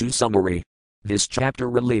 12.2 Summary. This chapter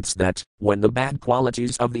relates that, when the bad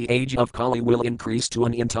qualities of the age of Kali will increase to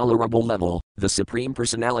an intolerable level, the Supreme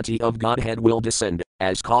Personality of Godhead will descend,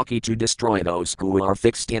 as Kaki to destroy those who are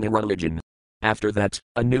fixed in a religion. After that,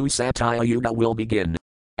 a new Satya Yuga will begin.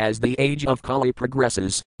 As the age of Kali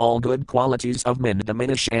progresses, all good qualities of men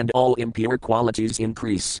diminish and all impure qualities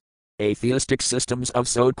increase. Atheistic systems of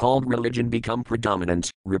so-called religion become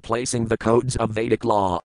predominant, replacing the codes of Vedic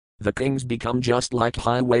law. The kings become just like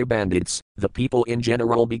highway bandits, the people in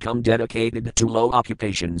general become dedicated to low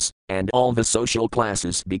occupations, and all the social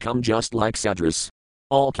classes become just like Sudras.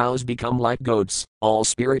 All cows become like goats, all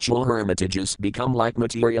spiritual hermitages become like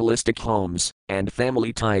materialistic homes, and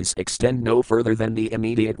family ties extend no further than the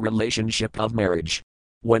immediate relationship of marriage.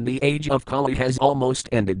 When the age of Kali has almost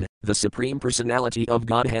ended, the Supreme Personality of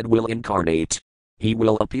Godhead will incarnate. He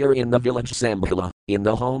will appear in the village Sambhala, in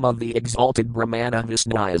the home of the exalted Brahmana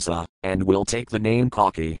Visnuyasa, and will take the name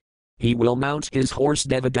Kaki. He will mount his horse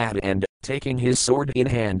Devadatta and, taking his sword in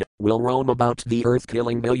hand, will roam about the earth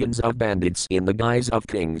killing millions of bandits in the guise of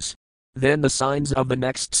kings. Then the signs of the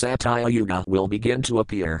next Satya Yuga will begin to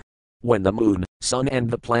appear. When the moon, sun and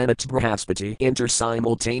the planet Brihaspati enter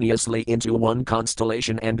simultaneously into one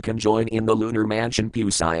constellation and conjoin in the lunar mansion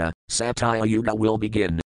Pusaya, Satya Yuga will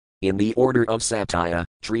begin. In the order of Satya,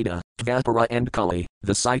 Treta, Dvapara and Kali,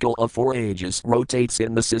 the cycle of 4 ages rotates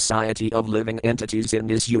in the society of living entities in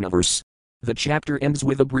this universe. The chapter ends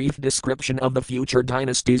with a brief description of the future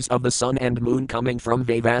dynasties of the sun and moon coming from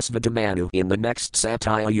Vaivasvata Manu in the next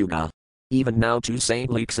Satya Yuga. Even now 2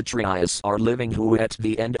 saintly Kshatriyas are living who at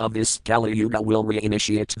the end of this Kali Yuga will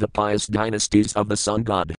reinitiate the pious dynasties of the sun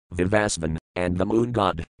god, Vivasvan, and the moon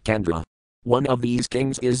god, Candra. One of these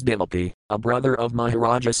kings is Dimapi, a brother of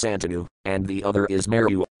Maharaja Santanu, and the other is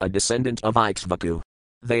Meru, a descendant of Ikshvaku.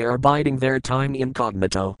 They are biding their time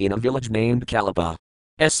incognito in a village named Kalapa.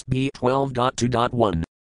 SB 12.2.1.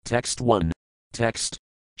 Text 1. Text.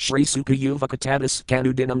 Shri Sukha Yuvakatatis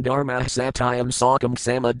Kanudinam Dharma Satyam Sakam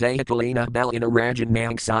Sama Dehakalina Balina Rajan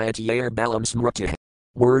Manxiety Balam Smriti.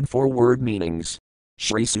 Word for word meanings.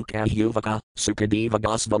 Shri Sukha Yuvaka, Sukadeva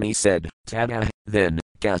Goswami said, Tada, then,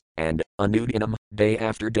 Ka, and, Anudinam, day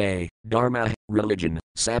after day, Dharma, religion,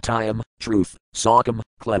 Satyam, truth, Sakam,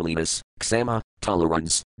 cleanliness, Ksama,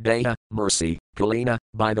 tolerance, daya, mercy, kalina,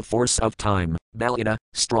 by the force of time, balina,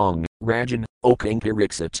 strong, rajan, oking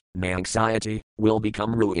pirixit, anxiety, will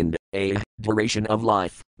become ruined, duration of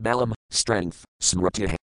life, balam, strength,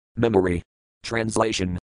 smriti, memory.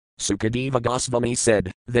 Translation. Sukadeva Goswami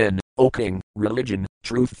said, then, O king, religion,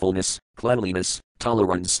 truthfulness, cleanliness,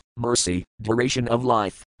 tolerance, mercy, duration of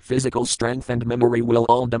life, physical strength and memory will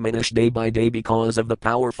all diminish day by day because of the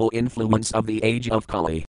powerful influence of the age of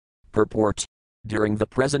Kali. Purport. During the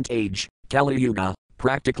present age, Kali Yuga,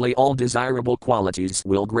 practically all desirable qualities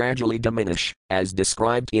will gradually diminish, as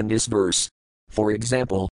described in this verse. For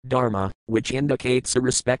example, dharma, which indicates a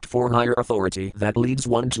respect for higher authority that leads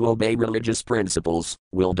one to obey religious principles,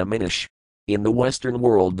 will diminish. In the Western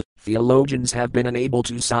world, theologians have been unable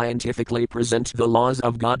to scientifically present the laws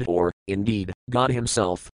of God or, indeed, God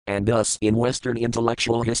Himself, and thus in Western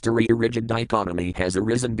intellectual history a rigid dichotomy has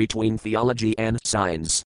arisen between theology and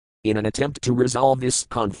science. In an attempt to resolve this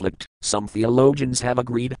conflict, some theologians have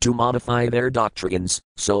agreed to modify their doctrines,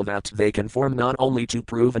 so that they conform not only to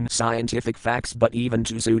proven scientific facts but even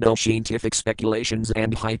to pseudo-scientific speculations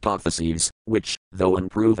and hypotheses, which, though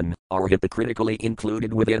unproven, are hypocritically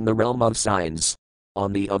included within the realm of science.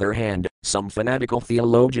 On the other hand, some fanatical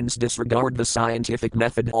theologians disregard the scientific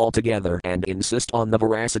method altogether and insist on the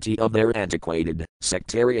veracity of their antiquated,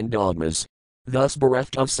 sectarian dogmas. Thus,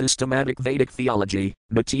 bereft of systematic Vedic theology,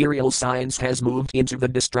 material science has moved into the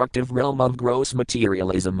destructive realm of gross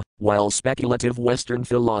materialism, while speculative Western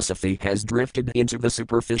philosophy has drifted into the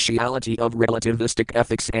superficiality of relativistic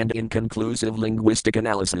ethics and inconclusive linguistic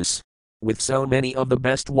analysis. With so many of the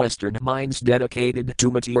best Western minds dedicated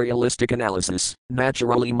to materialistic analysis,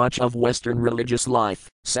 naturally much of Western religious life,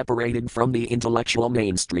 separated from the intellectual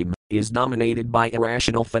mainstream, is dominated by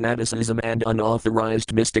irrational fanaticism and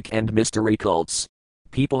unauthorized mystic and mystery cults.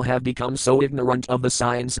 People have become so ignorant of the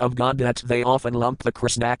science of God that they often lump the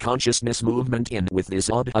Krishna consciousness movement in with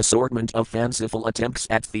this odd assortment of fanciful attempts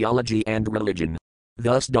at theology and religion.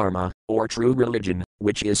 Thus Dharma, or true religion,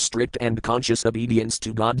 which is strict and conscious obedience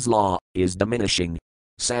to God's law, is diminishing.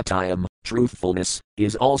 Satyam, truthfulness,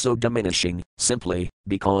 is also diminishing, simply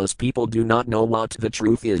because people do not know what the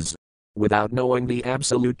truth is. Without knowing the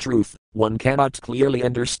absolute truth, one cannot clearly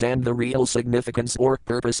understand the real significance or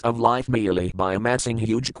purpose of life merely by amassing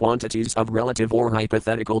huge quantities of relative or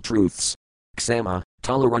hypothetical truths. Ksama,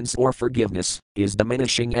 tolerance or forgiveness, is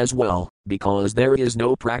diminishing as well, because there is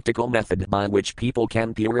no practical method by which people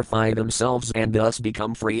can purify themselves and thus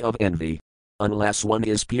become free of envy. Unless one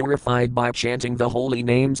is purified by chanting the holy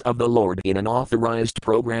names of the Lord in an authorized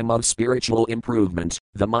program of spiritual improvement,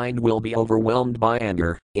 the mind will be overwhelmed by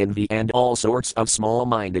anger, envy and all sorts of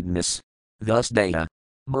small-mindedness. Thus daya,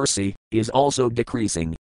 mercy, is also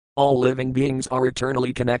decreasing. All living beings are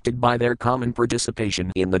eternally connected by their common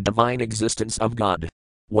participation in the divine existence of God.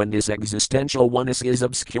 When this existential oneness is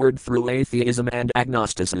obscured through atheism and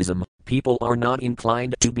agnosticism, people are not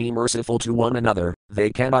inclined to be merciful to one another, they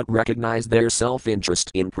cannot recognize their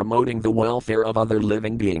self-interest in promoting the welfare of other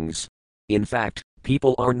living beings. In fact,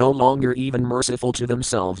 people are no longer even merciful to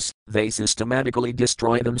themselves, they systematically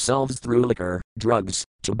destroy themselves through liquor, drugs,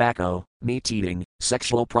 tobacco, meat eating,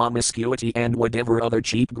 sexual promiscuity and whatever other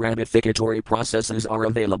cheap gratificatory processes are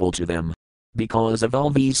available to them. Because of all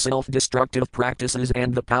these self-destructive practices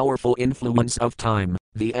and the powerful influence of time,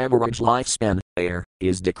 the average lifespan,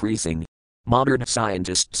 is decreasing. Modern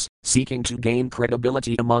scientists, seeking to gain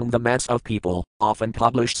credibility among the mass of people, often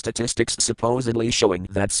publish statistics supposedly showing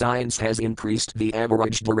that science has increased the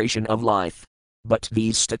average duration of life. But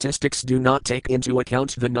these statistics do not take into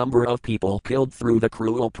account the number of people killed through the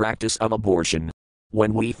cruel practice of abortion.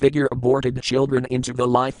 When we figure aborted children into the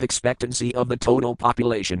life expectancy of the total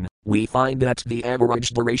population, we find that the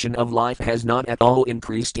average duration of life has not at all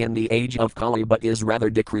increased in the age of Kali but is rather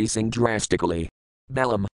decreasing drastically.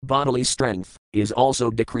 Balam, bodily strength, is also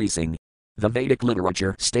decreasing. The Vedic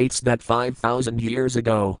literature states that 5,000 years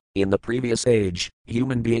ago, in the previous age,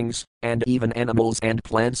 human beings, and even animals and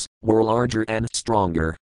plants, were larger and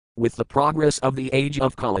stronger. With the progress of the age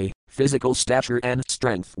of Kali, physical stature and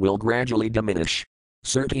strength will gradually diminish.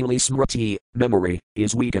 Certainly smriti, memory,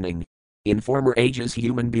 is weakening. In former ages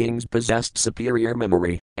human beings possessed superior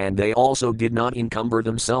memory, and they also did not encumber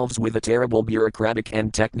themselves with a terrible bureaucratic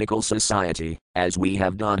and technical society, as we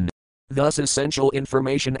have done. Thus essential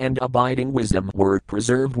information and abiding wisdom were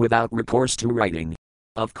preserved without recourse to writing.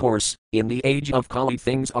 Of course, in the age of Kali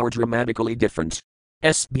things are dramatically different.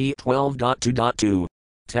 SB 12.2.2.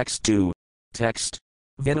 Text 2. Text.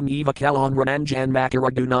 Vinam eva kalan rananjan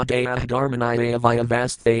makaragunadaya dharmanaya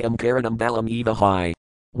vyavasthayam karanam balam eva high.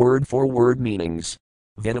 Word for word meanings.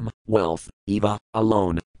 Vinam, wealth, Eva,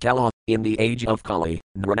 alone, Kala, in the age of Kali,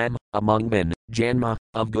 Nranam, among men, Janma,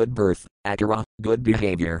 of good birth, Akara, good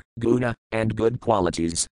behavior, Guna, and good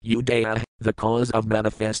qualities, Udaya, the cause of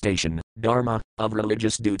manifestation, Dharma, of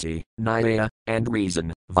religious duty, Nyaya, and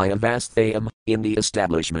reason, Vyavasthayam, in the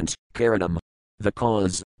establishment, Karanam, the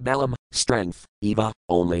cause, Balam, strength, Eva,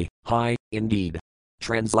 only, high, indeed.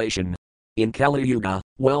 Translation. In Kali Yuga,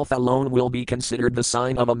 wealth alone will be considered the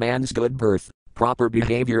sign of a man's good birth, proper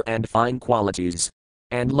behavior and fine qualities.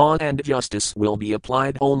 And law and justice will be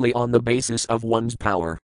applied only on the basis of one's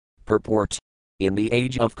power. Purport. In the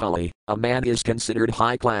age of Kali, a man is considered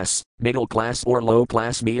high class, middle class or low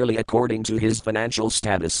class merely according to his financial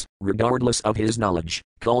status, regardless of his knowledge,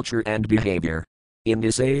 culture and behavior. In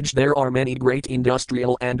this age there are many great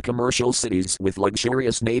industrial and commercial cities with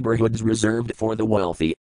luxurious neighborhoods reserved for the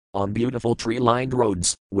wealthy. On beautiful tree-lined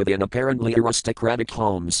roads, within apparently aristocratic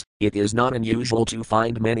homes, it is not unusual to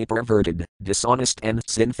find many perverted, dishonest and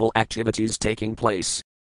sinful activities taking place.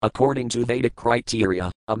 According to Vedic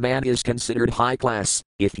criteria, a man is considered high class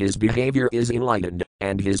if his behavior is enlightened,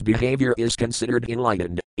 and his behavior is considered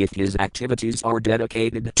enlightened if his activities are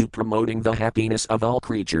dedicated to promoting the happiness of all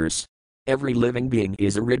creatures. Every living being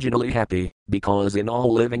is originally happy, because in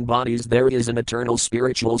all living bodies there is an eternal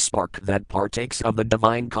spiritual spark that partakes of the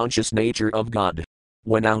divine conscious nature of God.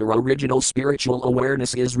 When our original spiritual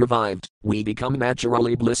awareness is revived, we become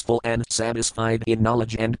naturally blissful and satisfied in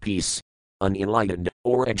knowledge and peace. An enlightened,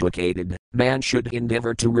 or educated, man should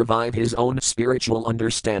endeavor to revive his own spiritual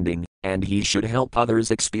understanding, and he should help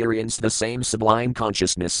others experience the same sublime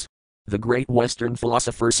consciousness. The great Western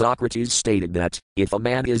philosopher Socrates stated that, if a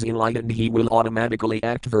man is enlightened he will automatically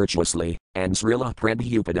act virtuously, and Srila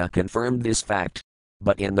Prabhupada confirmed this fact.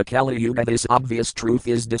 But in the Kali Yuga this obvious truth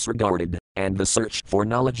is disregarded, and the search for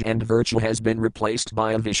knowledge and virtue has been replaced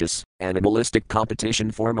by a vicious, animalistic competition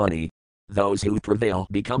for money. Those who prevail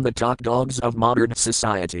become the top dogs of modern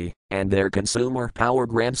society, and their consumer power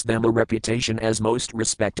grants them a reputation as most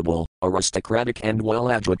respectable, aristocratic and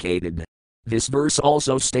well-educated. This verse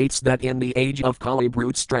also states that in the age of Kali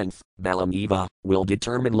brute strength, Balam Eva, will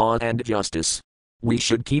determine law and justice. We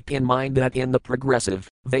should keep in mind that in the progressive,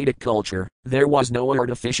 Vedic culture, there was no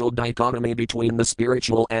artificial dichotomy between the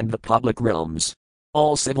spiritual and the public realms.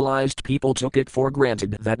 All civilized people took it for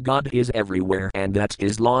granted that God is everywhere and that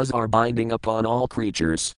his laws are binding upon all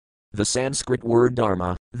creatures. The Sanskrit word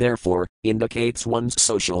dharma, therefore, indicates one's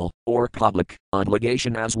social, or public,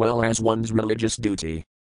 obligation as well as one's religious duty.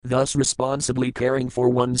 Thus responsibly caring for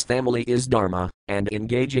one's family is dharma, and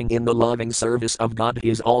engaging in the loving service of God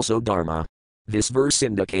is also dharma. This verse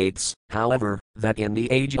indicates, however, that in the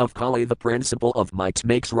age of Kali the principle of might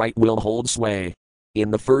makes right will hold sway. In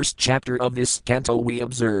the first chapter of this canto we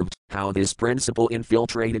observed how this principle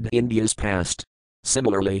infiltrated India's past.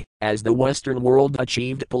 Similarly, as the Western world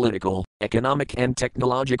achieved political, economic and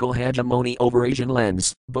technological hegemony over Asian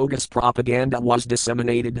lands, bogus propaganda was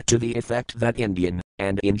disseminated to the effect that Indian,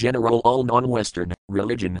 and in general all non-Western,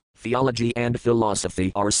 religion, theology and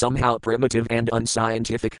philosophy are somehow primitive and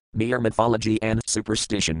unscientific, mere mythology and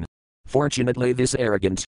superstition. Fortunately this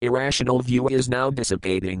arrogant, irrational view is now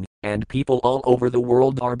dissipating, and people all over the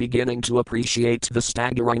world are beginning to appreciate the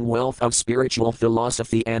staggering wealth of spiritual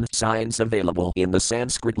philosophy and science available in the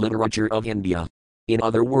Sanskrit literature of India. In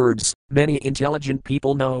other words, many intelligent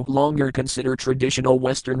people no longer consider traditional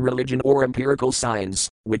Western religion or empirical science,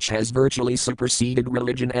 which has virtually superseded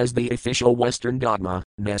religion as the official Western dogma,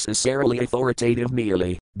 necessarily authoritative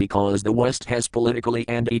merely because the West has politically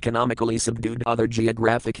and economically subdued other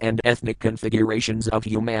geographic and ethnic configurations of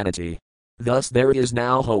humanity. Thus there is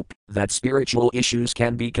now hope that spiritual issues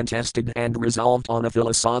can be contested and resolved on a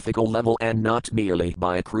philosophical level and not merely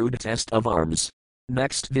by a crude test of arms.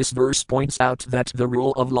 Next, this verse points out that the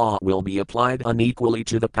rule of law will be applied unequally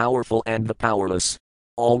to the powerful and the powerless.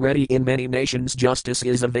 Already in many nations justice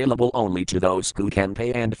is available only to those who can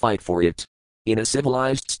pay and fight for it. In a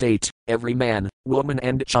civilized state, every man, woman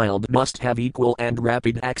and child must have equal and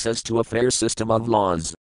rapid access to a fair system of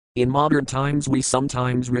laws. In modern times we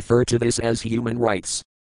sometimes refer to this as human rights.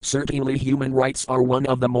 Certainly human rights are one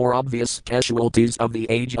of the more obvious casualties of the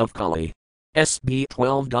age of Kali. SB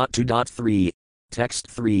 12.2.3. Text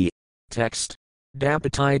 3. Text.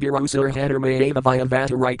 Dapatai birosar hetermaeva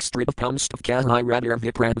vyavatarik stripkamstav kahai radar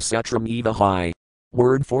viprab satram eva high.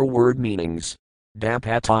 Word for word meanings.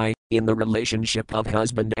 Dapatai, in the relationship of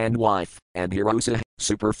husband and wife, and erosa,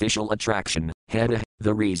 superficial attraction, heta,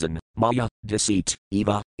 the reason, maya, deceit,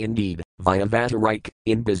 eva, indeed, vyavatarik,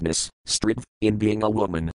 in business, striv, in being a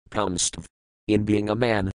woman, kamstav, in being a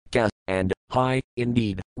man, ka, and high,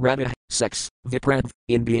 indeed, rada, sex, viprav,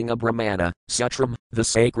 in being a brahmana, sutram, the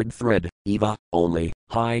sacred thread, eva, only,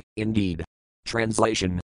 high, indeed.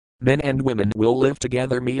 Translation. Men and women will live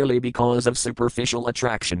together merely because of superficial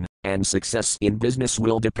attraction, and success in business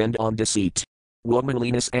will depend on deceit.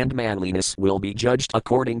 Womanliness and manliness will be judged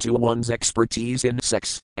according to one's expertise in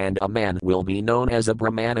sex, and a man will be known as a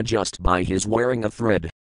brahmana just by his wearing a thread.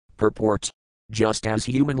 Purport. Just as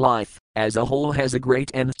human life, as a whole, has a great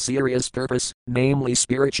and serious purpose, namely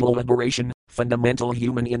spiritual liberation, fundamental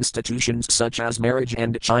human institutions such as marriage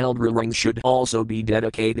and child rearing should also be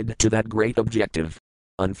dedicated to that great objective.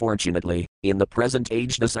 Unfortunately, in the present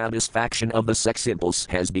age the satisfaction of the sex impulse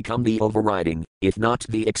has become the overriding, if not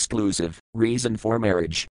the exclusive, reason for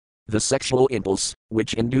marriage. The sexual impulse,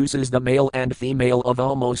 which induces the male and female of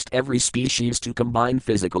almost every species to combine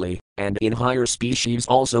physically, and in higher species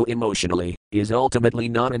also emotionally, is ultimately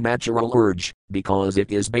not a natural urge, because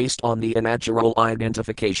it is based on the unnatural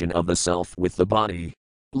identification of the self with the body.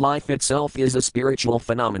 Life itself is a spiritual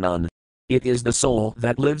phenomenon. It is the soul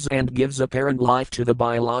that lives and gives apparent life to the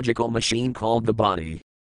biological machine called the body.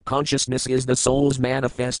 Consciousness is the soul's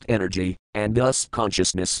manifest energy, and thus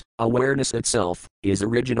consciousness, awareness itself, is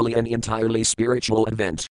originally an entirely spiritual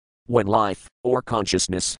event. When life, or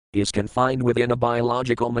consciousness, is confined within a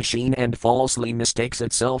biological machine and falsely mistakes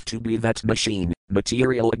itself to be that machine,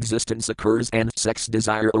 material existence occurs and sex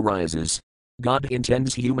desire arises. God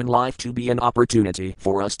intends human life to be an opportunity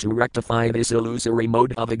for us to rectify this illusory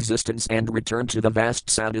mode of existence and return to the vast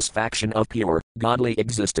satisfaction of pure, godly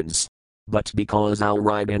existence. But because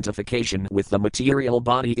our identification with the material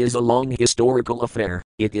body is a long historical affair,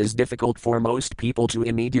 it is difficult for most people to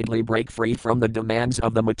immediately break free from the demands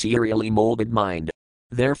of the materially molded mind.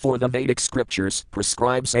 Therefore the Vedic scriptures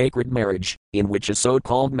prescribe sacred marriage, in which a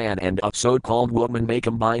so-called man and a so-called woman may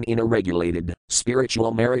combine in a regulated,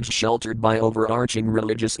 spiritual marriage sheltered by overarching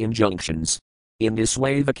religious injunctions. In this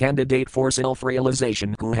way the candidate for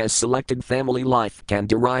self-realization who has selected family life can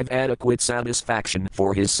derive adequate satisfaction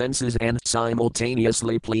for his senses and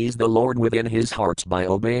simultaneously please the Lord within his heart by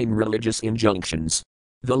obeying religious injunctions.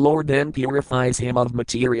 The Lord then purifies him of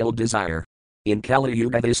material desire. In Kali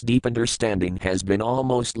Yuga this deep understanding has been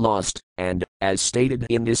almost lost, and, as stated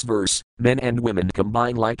in this verse, men and women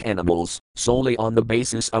combine like animals, solely on the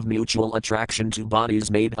basis of mutual attraction to bodies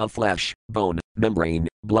made of flesh, bone, membrane,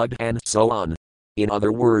 blood and so on. In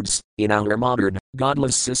other words, in our modern,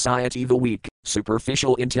 godless society the weak,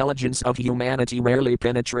 superficial intelligence of humanity rarely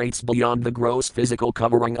penetrates beyond the gross physical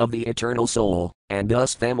covering of the eternal soul, and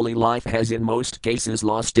thus family life has in most cases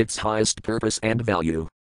lost its highest purpose and value.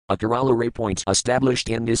 A corollary point established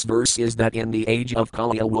in this verse is that in the age of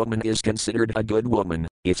Kali a woman is considered a good woman,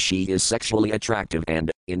 if she is sexually attractive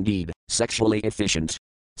and, indeed, sexually efficient.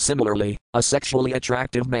 Similarly, a sexually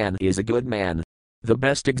attractive man is a good man. The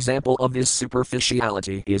best example of this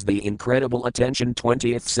superficiality is the incredible attention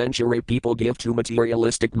 20th century people give to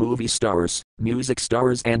materialistic movie stars, music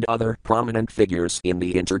stars and other prominent figures in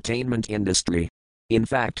the entertainment industry. In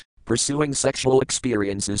fact, pursuing sexual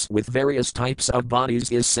experiences with various types of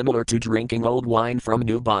bodies is similar to drinking old wine from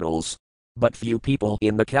new bottles. But few people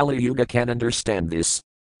in the Kali Yuga can understand this.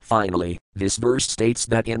 Finally, this verse states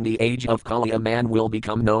that in the age of Kali a man will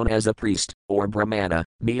become known as a priest, or brahmana,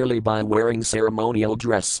 merely by wearing ceremonial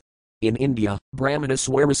dress. In India, brahmanas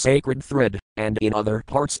wear a sacred thread, and in other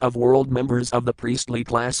parts of world members of the priestly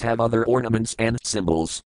class have other ornaments and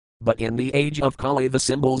symbols. But in the age of Kali the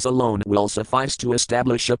symbols alone will suffice to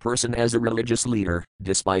establish a person as a religious leader,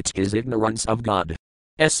 despite his ignorance of God.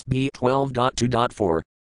 SB 12.2.4.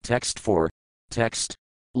 Text 4. Text.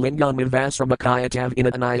 Lingam ivasramakayatav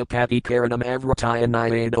inadanayapati karanam avrataya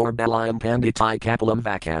nyador balayam panditai kapalam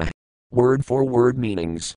vaka. Word for word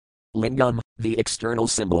meanings. Lingam, the external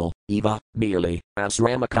symbol, eva, merely,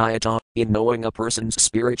 asramakayata, in knowing a person's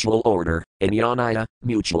spiritual order, anyanaya,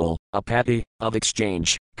 mutual, apati, of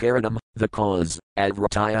exchange, karanam, the cause,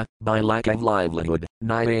 avrataya, by lack of livelihood,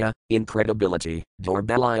 nyaya, incredibility,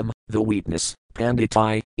 dorbalayam, the weakness,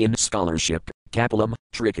 panditai, in scholarship, kapalam,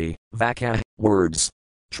 tricky, vaka, words.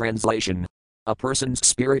 Translation. A person's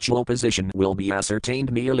spiritual position will be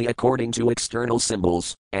ascertained merely according to external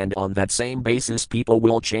symbols, and on that same basis people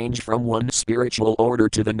will change from one spiritual order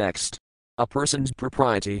to the next. A person's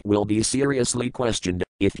propriety will be seriously questioned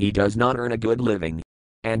if he does not earn a good living.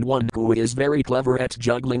 And one who is very clever at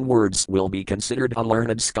juggling words will be considered a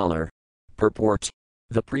learned scholar. Purport.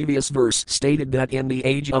 The previous verse stated that in the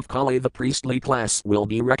age of Kali the priestly class will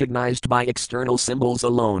be recognized by external symbols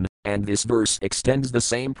alone, and this verse extends the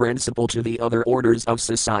same principle to the other orders of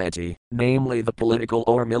society, namely the political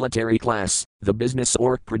or military class, the business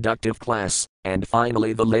or productive class, and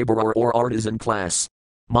finally the laborer or artisan class.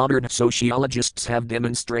 Modern sociologists have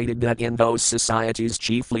demonstrated that in those societies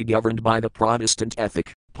chiefly governed by the Protestant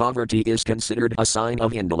ethic, poverty is considered a sign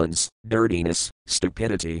of indolence, dirtiness,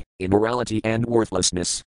 stupidity, immorality, and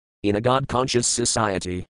worthlessness. In a God-conscious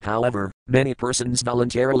society, however, many persons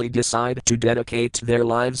voluntarily decide to dedicate their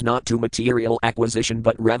lives not to material acquisition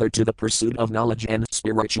but rather to the pursuit of knowledge and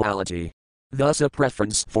spirituality. Thus, a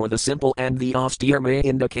preference for the simple and the austere may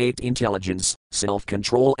indicate intelligence,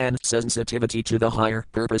 self-control, and sensitivity to the higher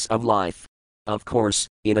purpose of life. Of course,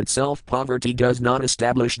 in itself poverty does not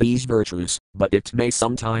establish these virtues, but it may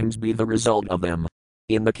sometimes be the result of them.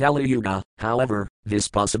 In the Kali Yuga, however, this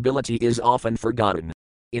possibility is often forgotten.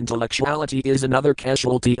 Intellectuality is another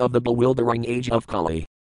casualty of the bewildering age of Kali.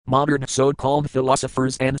 Modern so-called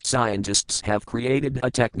philosophers and scientists have created a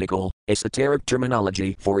technical, esoteric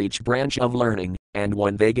terminology for each branch of learning, and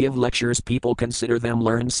when they give lectures people consider them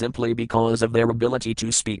learned simply because of their ability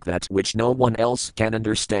to speak that which no one else can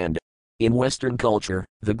understand. In Western culture,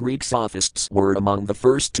 the Greek sophists were among the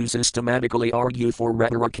first to systematically argue for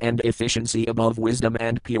rhetoric and efficiency above wisdom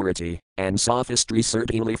and purity, and sophistry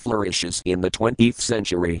certainly flourishes in the 20th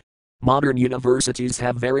century. Modern universities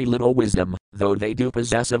have very little wisdom, though they do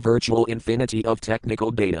possess a virtual infinity of technical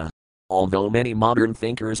data. Although many modern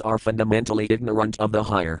thinkers are fundamentally ignorant of the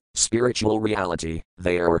higher, spiritual reality,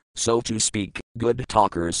 they are, so to speak, good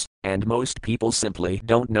talkers, and most people simply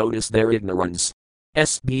don't notice their ignorance.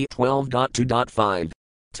 SB 12.2.5.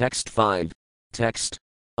 Text 5. Text.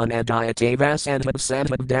 Anadayatavas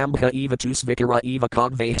advabsadvav dambha eva tusvikara eva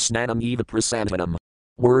kogve snanam eva prasantanam.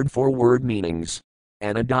 Word for word meanings.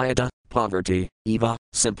 Anadayata, poverty, eva,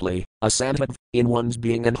 simply, asadvav, in one's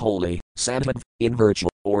being and holy, sadvav, in virtue,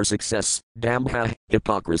 or success, dambha,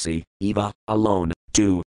 hypocrisy, eva, alone,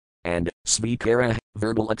 two. And, svikara,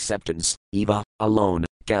 verbal acceptance, eva, alone,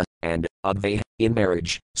 ka, and, agve, in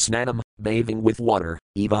marriage, snanam, bathing with water,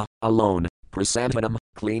 eva, alone, prasantanam,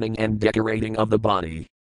 cleaning and decorating of the body.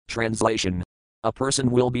 Translation. A person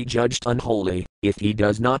will be judged unholy if he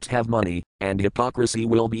does not have money, and hypocrisy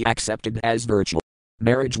will be accepted as virtue.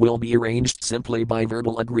 Marriage will be arranged simply by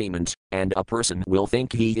verbal agreement, and a person will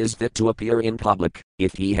think he is fit to appear in public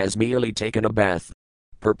if he has merely taken a bath.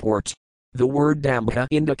 Purport. The word dambha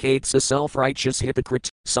indicates a self-righteous hypocrite,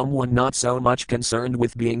 someone not so much concerned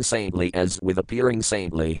with being saintly as with appearing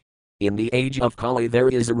saintly. In the age of Kali there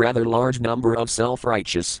is a rather large number of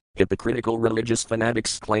self-righteous, hypocritical religious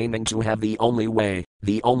fanatics claiming to have the only way,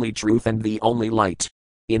 the only truth and the only light.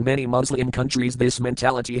 In many Muslim countries this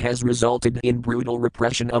mentality has resulted in brutal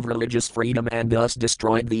repression of religious freedom and thus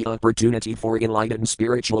destroyed the opportunity for enlightened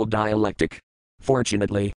spiritual dialectic.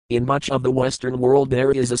 Fortunately, in much of the Western world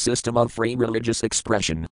there is a system of free religious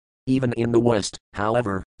expression. Even in the West,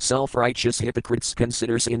 however, self-righteous hypocrites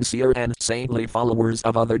consider sincere and saintly followers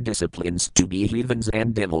of other disciplines to be heathens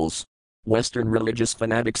and devils. Western religious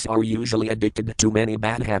fanatics are usually addicted to many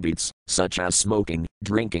bad habits, such as smoking,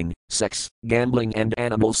 drinking, sex, gambling, and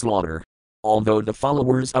animal slaughter. Although the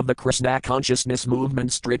followers of the Krishna consciousness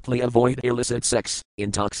movement strictly avoid illicit sex,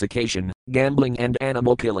 intoxication, gambling, and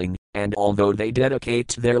animal killing, and although they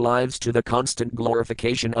dedicate their lives to the constant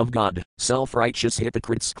glorification of God, self-righteous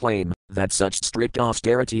hypocrites claim that such strict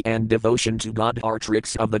austerity and devotion to God are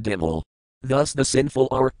tricks of the devil. Thus the sinful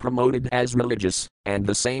are promoted as religious, and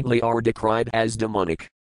the saintly are decried as demonic.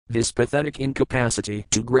 This pathetic incapacity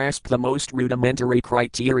to grasp the most rudimentary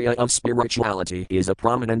criteria of spirituality is a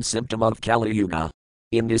prominent symptom of Kali Yuga.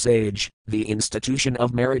 In this age, the institution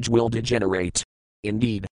of marriage will degenerate.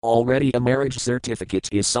 Indeed, already a marriage certificate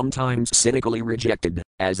is sometimes cynically rejected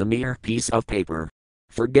as a mere piece of paper.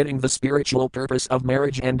 Forgetting the spiritual purpose of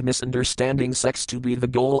marriage and misunderstanding sex to be the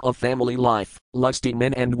goal of family life, lusty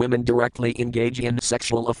men and women directly engage in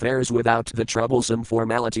sexual affairs without the troublesome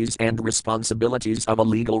formalities and responsibilities of a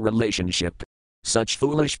legal relationship. Such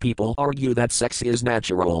foolish people argue that sex is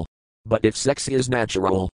natural. But if sex is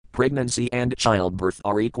natural, pregnancy and childbirth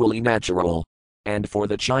are equally natural. And for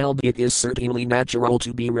the child it is certainly natural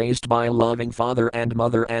to be raised by a loving father and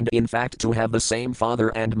mother, and in fact to have the same father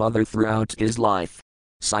and mother throughout his life.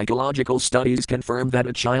 Psychological studies confirm that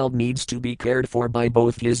a child needs to be cared for by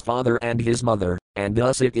both his father and his mother, and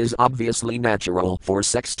thus it is obviously natural for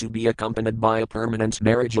sex to be accompanied by a permanent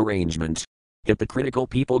marriage arrangement. Hypocritical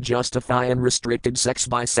people justify unrestricted sex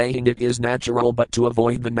by saying it is natural, but to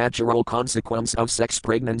avoid the natural consequence of sex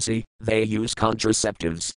pregnancy, they use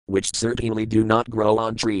contraceptives, which certainly do not grow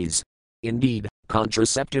on trees. Indeed,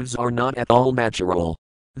 contraceptives are not at all natural.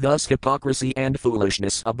 Thus hypocrisy and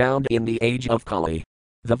foolishness abound in the age of Kali.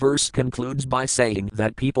 The verse concludes by saying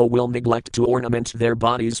that people will neglect to ornament their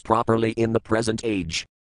bodies properly in the present age.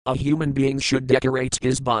 A human being should decorate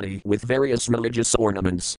his body with various religious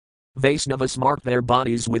ornaments. Vaisnavas mark their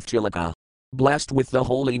bodies with tilaka, blessed with the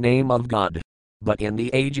holy name of God. But in the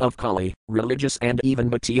age of Kali, religious and even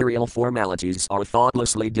material formalities are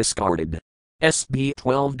thoughtlessly discarded. SB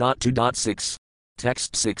 12.2.6.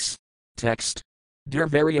 Text 6. Text.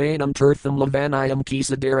 Dervarianam tirtham lavanayam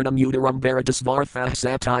kisadaranam udaram veritas varthah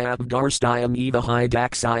satayam darstayam eva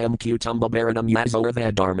hidaxayam kutumbabaranam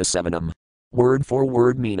yazortha dharmasevanam. Word for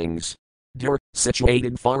word meanings. Der,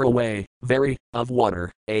 situated far away, very, of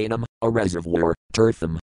water, anam, a reservoir,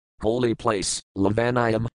 tirtham, holy place,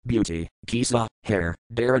 lavanayam, beauty, kisa, hair,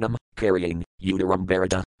 dharanam, carrying, udaram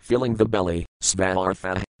bharata, filling the belly,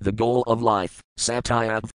 svartha, the goal of life,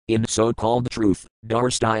 satyav, in so-called truth,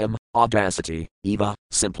 darstayam, audacity, eva,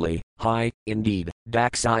 simply, high, indeed,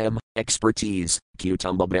 daxayam, expertise,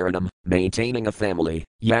 kutumbabharanam, maintaining a family,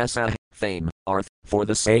 yasa, fame, arth, for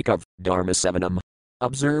the sake of, dharmasevanam,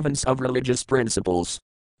 observance of religious principles.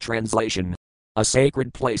 Translation. A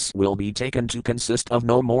sacred place will be taken to consist of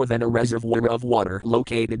no more than a reservoir of water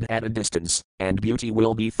located at a distance, and beauty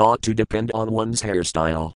will be thought to depend on one's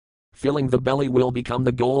hairstyle. Filling the belly will become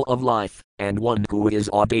the goal of life, and one who is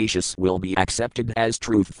audacious will be accepted as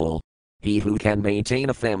truthful. He who can maintain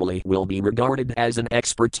a family will be regarded as an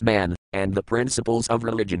expert man, and the principles of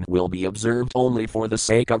religion will be observed only for the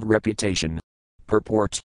sake of reputation.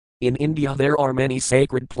 Purport. In India there are many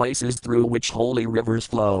sacred places through which holy rivers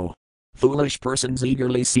flow. Foolish persons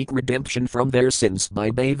eagerly seek redemption from their sins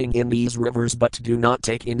by bathing in these rivers, but do not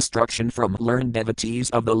take instruction from learned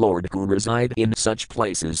devotees of the Lord who reside in such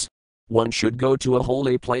places. One should go to a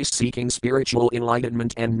holy place seeking spiritual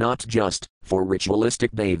enlightenment and not just for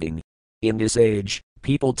ritualistic bathing. In this age,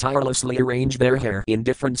 people tirelessly arrange their hair in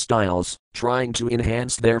different styles, trying to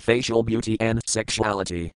enhance their facial beauty and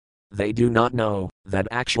sexuality. They do not know that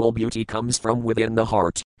actual beauty comes from within the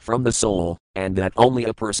heart, from the soul, and that only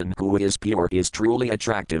a person who is pure is truly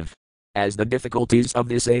attractive. As the difficulties of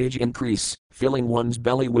this age increase, filling one's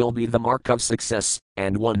belly will be the mark of success,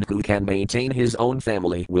 and one who can maintain his own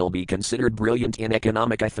family will be considered brilliant in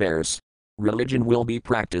economic affairs. Religion will be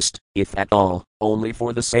practiced, if at all, only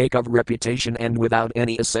for the sake of reputation and without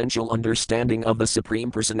any essential understanding of the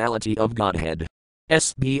Supreme Personality of Godhead.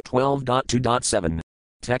 SB 12.2.7.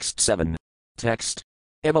 Text 7. Text.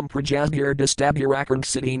 Evam prajasbhir distabhirakran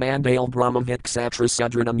siddhi mandale brahmavit ksatra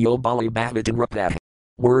sudranam yo bali bhavitan rapah.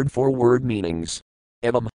 Word for word meanings.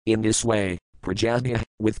 Evam, in this way, prajasbhir,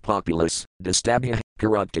 with populace, distabhir,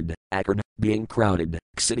 corrupted, akarn, being crowded,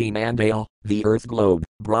 siddhi mandale, the earth globe,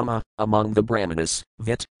 Brahma, among the Brahmanas,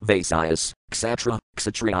 Vit, Vaisyas, Ksatra,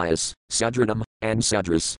 Kshatriyas, Sudranam, and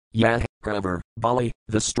Sudras, Yah, however, Bali,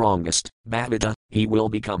 the strongest, Bhavita, he will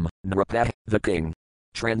become, Nrapah, the king.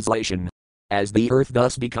 Translation. As the earth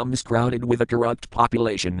thus becomes crowded with a corrupt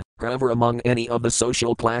population, whoever among any of the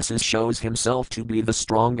social classes shows himself to be the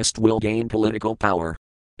strongest will gain political power.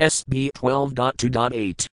 SB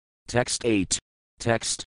 12.2.8. Text 8.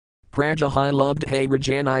 Text. Prajahai loved hey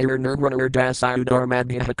rajanayar nirgranar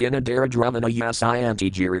dasayudarmadhyahakina daradramana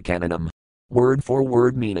yasayanti jirikananam. Word for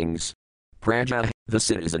word meanings. Praja, the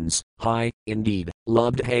citizens, high, indeed,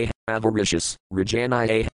 loved hey, avaricious,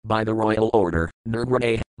 rajanaye, by the royal order,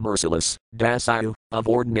 nirgrane, merciless, dasayu, of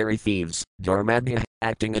ordinary thieves, dharmadhya,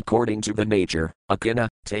 acting according to the nature, akina,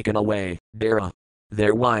 taken away, dara,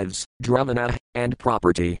 their wives, dramana, and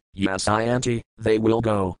property, yasayanti, they will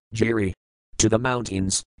go, jiri, to the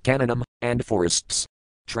mountains, kananam, and forests.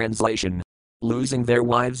 Translation. Losing their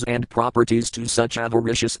wives and properties to such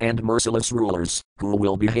avaricious and merciless rulers, who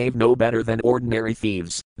will behave no better than ordinary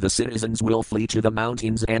thieves, the citizens will flee to the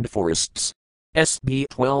mountains and forests. SB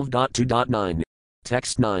 12.2.9.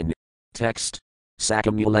 Text 9. Text.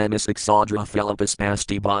 Sakamulamis exodra philippus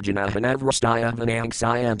pasti bhajana hanavrastaya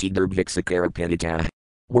vanangsayanti derbhiksakarapenita.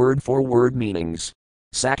 Word for word meanings.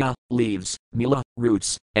 Saka, leaves, mula,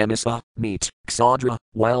 roots, emisa, meat, xodra,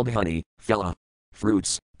 wild honey, phila,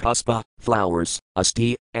 fruits, puspa, flowers,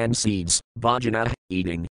 asti, and seeds, bhajana,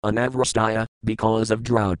 eating, anavrastaya, because of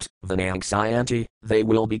drought, vanangsayanti, they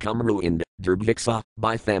will become ruined, derbhiksa,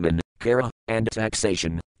 by famine, kara, and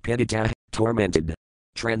taxation, pedita, tormented.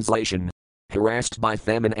 Translation. Harassed by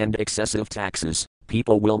famine and excessive taxes,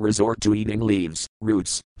 people will resort to eating leaves,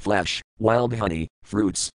 roots, flesh, wild honey,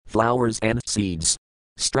 fruits, flowers, and seeds.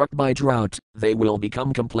 Struck by drought, they will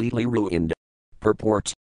become completely ruined.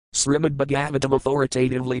 Purport. Srimad Bhagavatam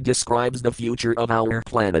authoritatively describes the future of our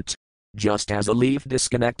planet. Just as a leaf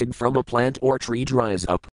disconnected from a plant or tree dries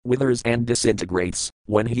up, withers and disintegrates,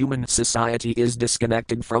 when human society is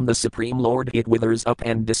disconnected from the Supreme Lord, it withers up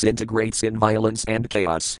and disintegrates in violence and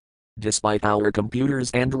chaos. Despite our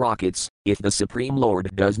computers and rockets, if the Supreme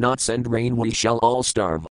Lord does not send rain, we shall all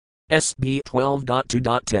starve. SB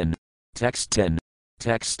 12.2.10. Text 10.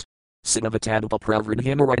 Text. Sinavatadapa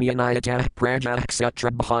pravridhimaranyayata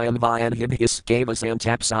prajakshatra bhayam vayanhim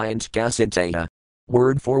hiskavasantapsayant kasintaya.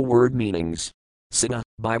 Word for word meanings. Sina,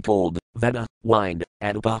 by cold, Veda, wind,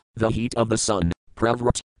 Adapa, the heat of the sun,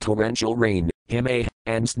 Pravrat, torrential rain, Hime,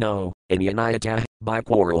 and snow, Inyanayata, by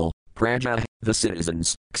quarrel, Praja, the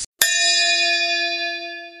citizens,